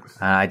support.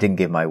 I didn't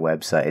give my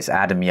website. It's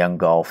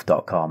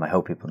adamyounggolf.com. I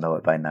hope people know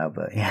it by now,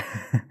 but yeah.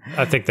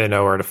 I think they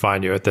know where to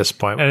find you at this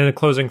point. And in a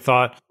closing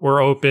thought,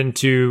 we're open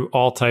to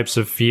all types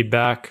of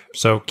feedback.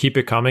 So keep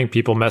it coming.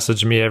 People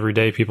message me every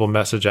day. People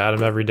message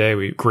Adam every day.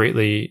 We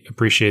greatly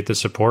appreciate the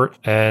support.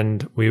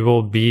 And we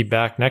will be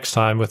back next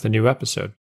time with a new episode.